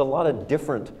 It's a lot of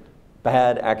different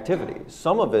bad activities.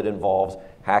 Some of it involves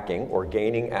hacking or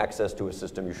gaining access to a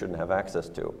system you shouldn't have access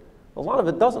to. A lot of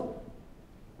it doesn't.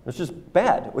 It's just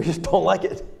bad. We just don't like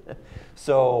it.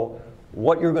 So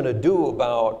what you're going to do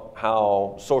about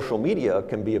how social media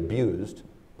can be abused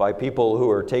by people who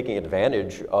are taking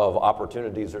advantage of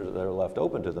opportunities that are left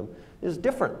open to them is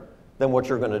different than what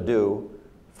you're going to do,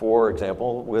 for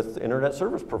example, with internet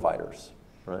service providers.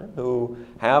 Right, who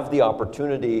have the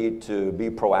opportunity to be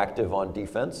proactive on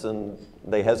defense, and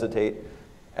they hesitate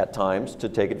at times to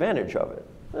take advantage of it.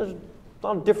 There's a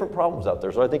lot of different problems out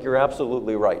there. So I think you're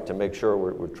absolutely right to make sure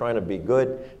we're trying to be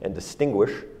good and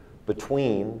distinguish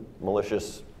between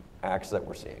malicious acts that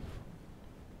we're seeing.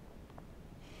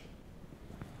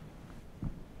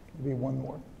 Maybe one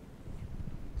more.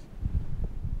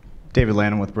 David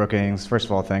Lanham with Brookings. First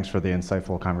of all, thanks for the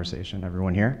insightful conversation,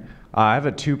 everyone here. I have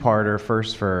a two-parter.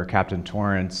 First for Captain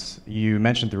Torrence. You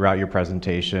mentioned throughout your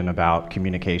presentation about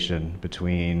communication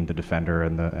between the defender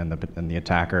and the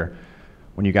attacker.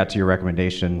 When you got to your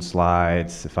recommendation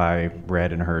slides, if I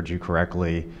read and heard you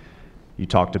correctly, you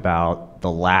talked about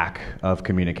the lack of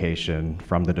communication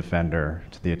from the defender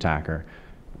to the attacker.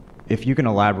 If you can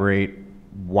elaborate,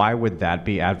 why would that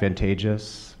be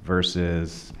advantageous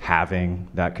versus having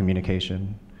that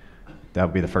communication? That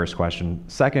would be the first question.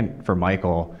 Second, for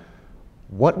Michael,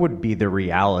 what would be the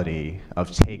reality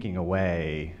of taking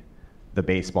away the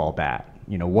baseball bat?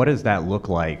 You know, what does that look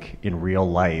like in real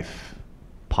life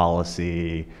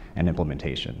policy and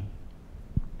implementation?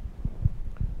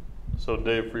 So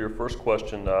Dave, for your first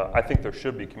question, I think there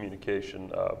should be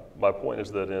communication. My point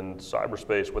is that in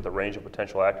cyberspace with a range of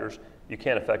potential actors, you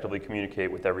can't effectively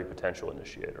communicate with every potential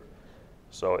initiator.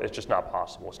 So it's just not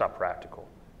possible, it's not practical.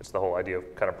 It's the whole idea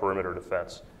of kind of perimeter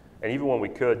defense. And even when we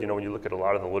could, you know, when you look at a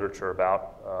lot of the literature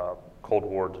about Cold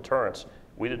War deterrence,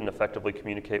 we didn't effectively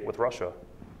communicate with Russia.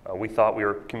 We thought we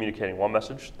were communicating one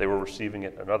message, they were receiving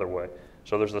it another way.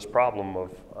 So there's this problem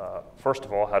of, first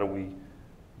of all, how do we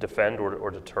defend or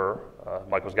deter?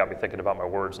 Michael's got me thinking about my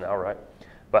words now, right?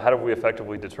 But how do we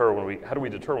effectively deter how do we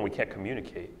deter when we can't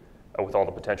communicate with all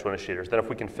the potential initiators? Then if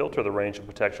we can filter the range of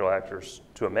potential actors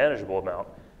to a manageable amount,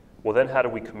 well then how do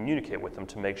we communicate with them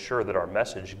to make sure that our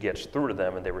message gets through to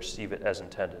them and they receive it as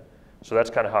intended? So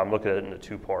that's kind of how I'm looking at it in a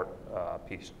two-part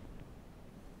piece.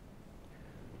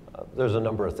 There's a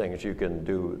number of things you can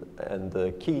do, and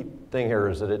the key thing here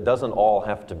is that it doesn't all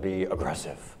have to be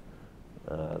aggressive.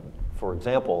 For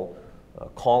example,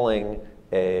 calling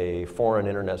a foreign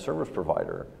internet service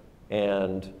provider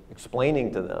and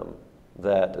explaining to them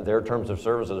that their terms of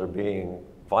services are being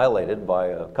violated by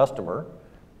a customer,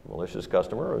 malicious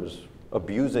customer who's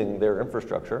abusing their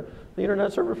infrastructure, the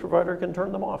internet service provider can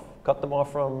turn them off, cut them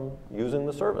off from using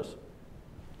the service.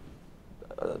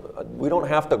 We don't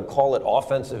have to call it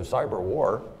offensive cyber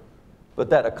war,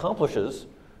 but that accomplishes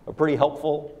a pretty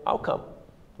helpful outcome,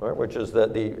 right? Which is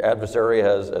that the adversary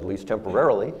has, at least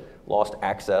temporarily, lost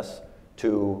access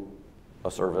to a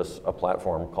service, a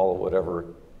platform, call it whatever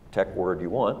tech word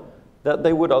you want, that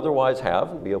they would otherwise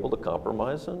have and be able to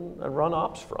compromise and run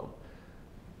ops from.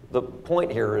 The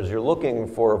point here is you're looking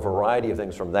for a variety of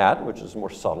things from that, which is more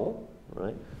subtle,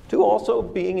 right, to also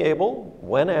being able,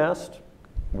 when asked,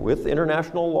 with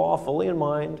international law fully in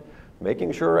mind,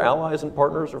 making sure allies and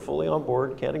partners are fully on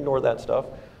board, can't ignore that stuff,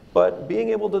 but being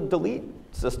able to delete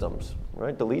systems,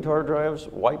 right? Delete hard drives,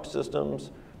 wipe systems,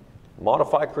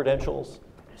 modify credentials,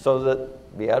 so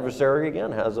that the adversary,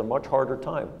 again, has a much harder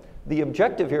time. The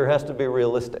objective here has to be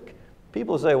realistic.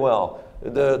 People say, well,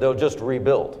 they'll just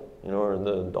rebuild, you know, or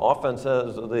the offense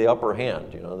has the upper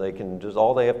hand, you know, they can just,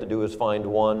 all they have to do is find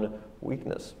one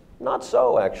weakness. Not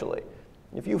so, actually.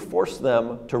 If you force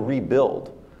them to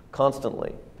rebuild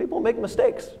constantly, people make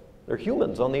mistakes. They're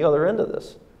humans on the other end of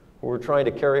this who are trying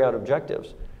to carry out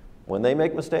objectives. When they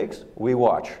make mistakes, we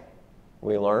watch.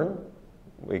 We learn,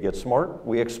 we get smart,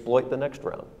 we exploit the next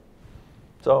round.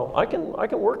 So I can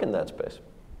work in that space.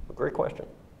 A great question.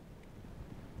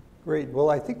 Great. Well,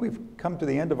 I think we've come to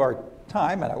the end of our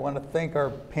time, and I want to thank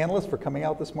our panelists for coming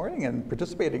out this morning and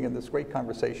participating in this great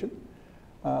conversation.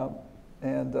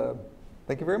 Thank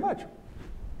you very much.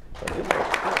 Thank you.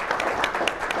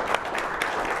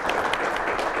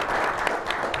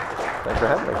 Thanks for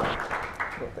having me.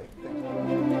 Thanks.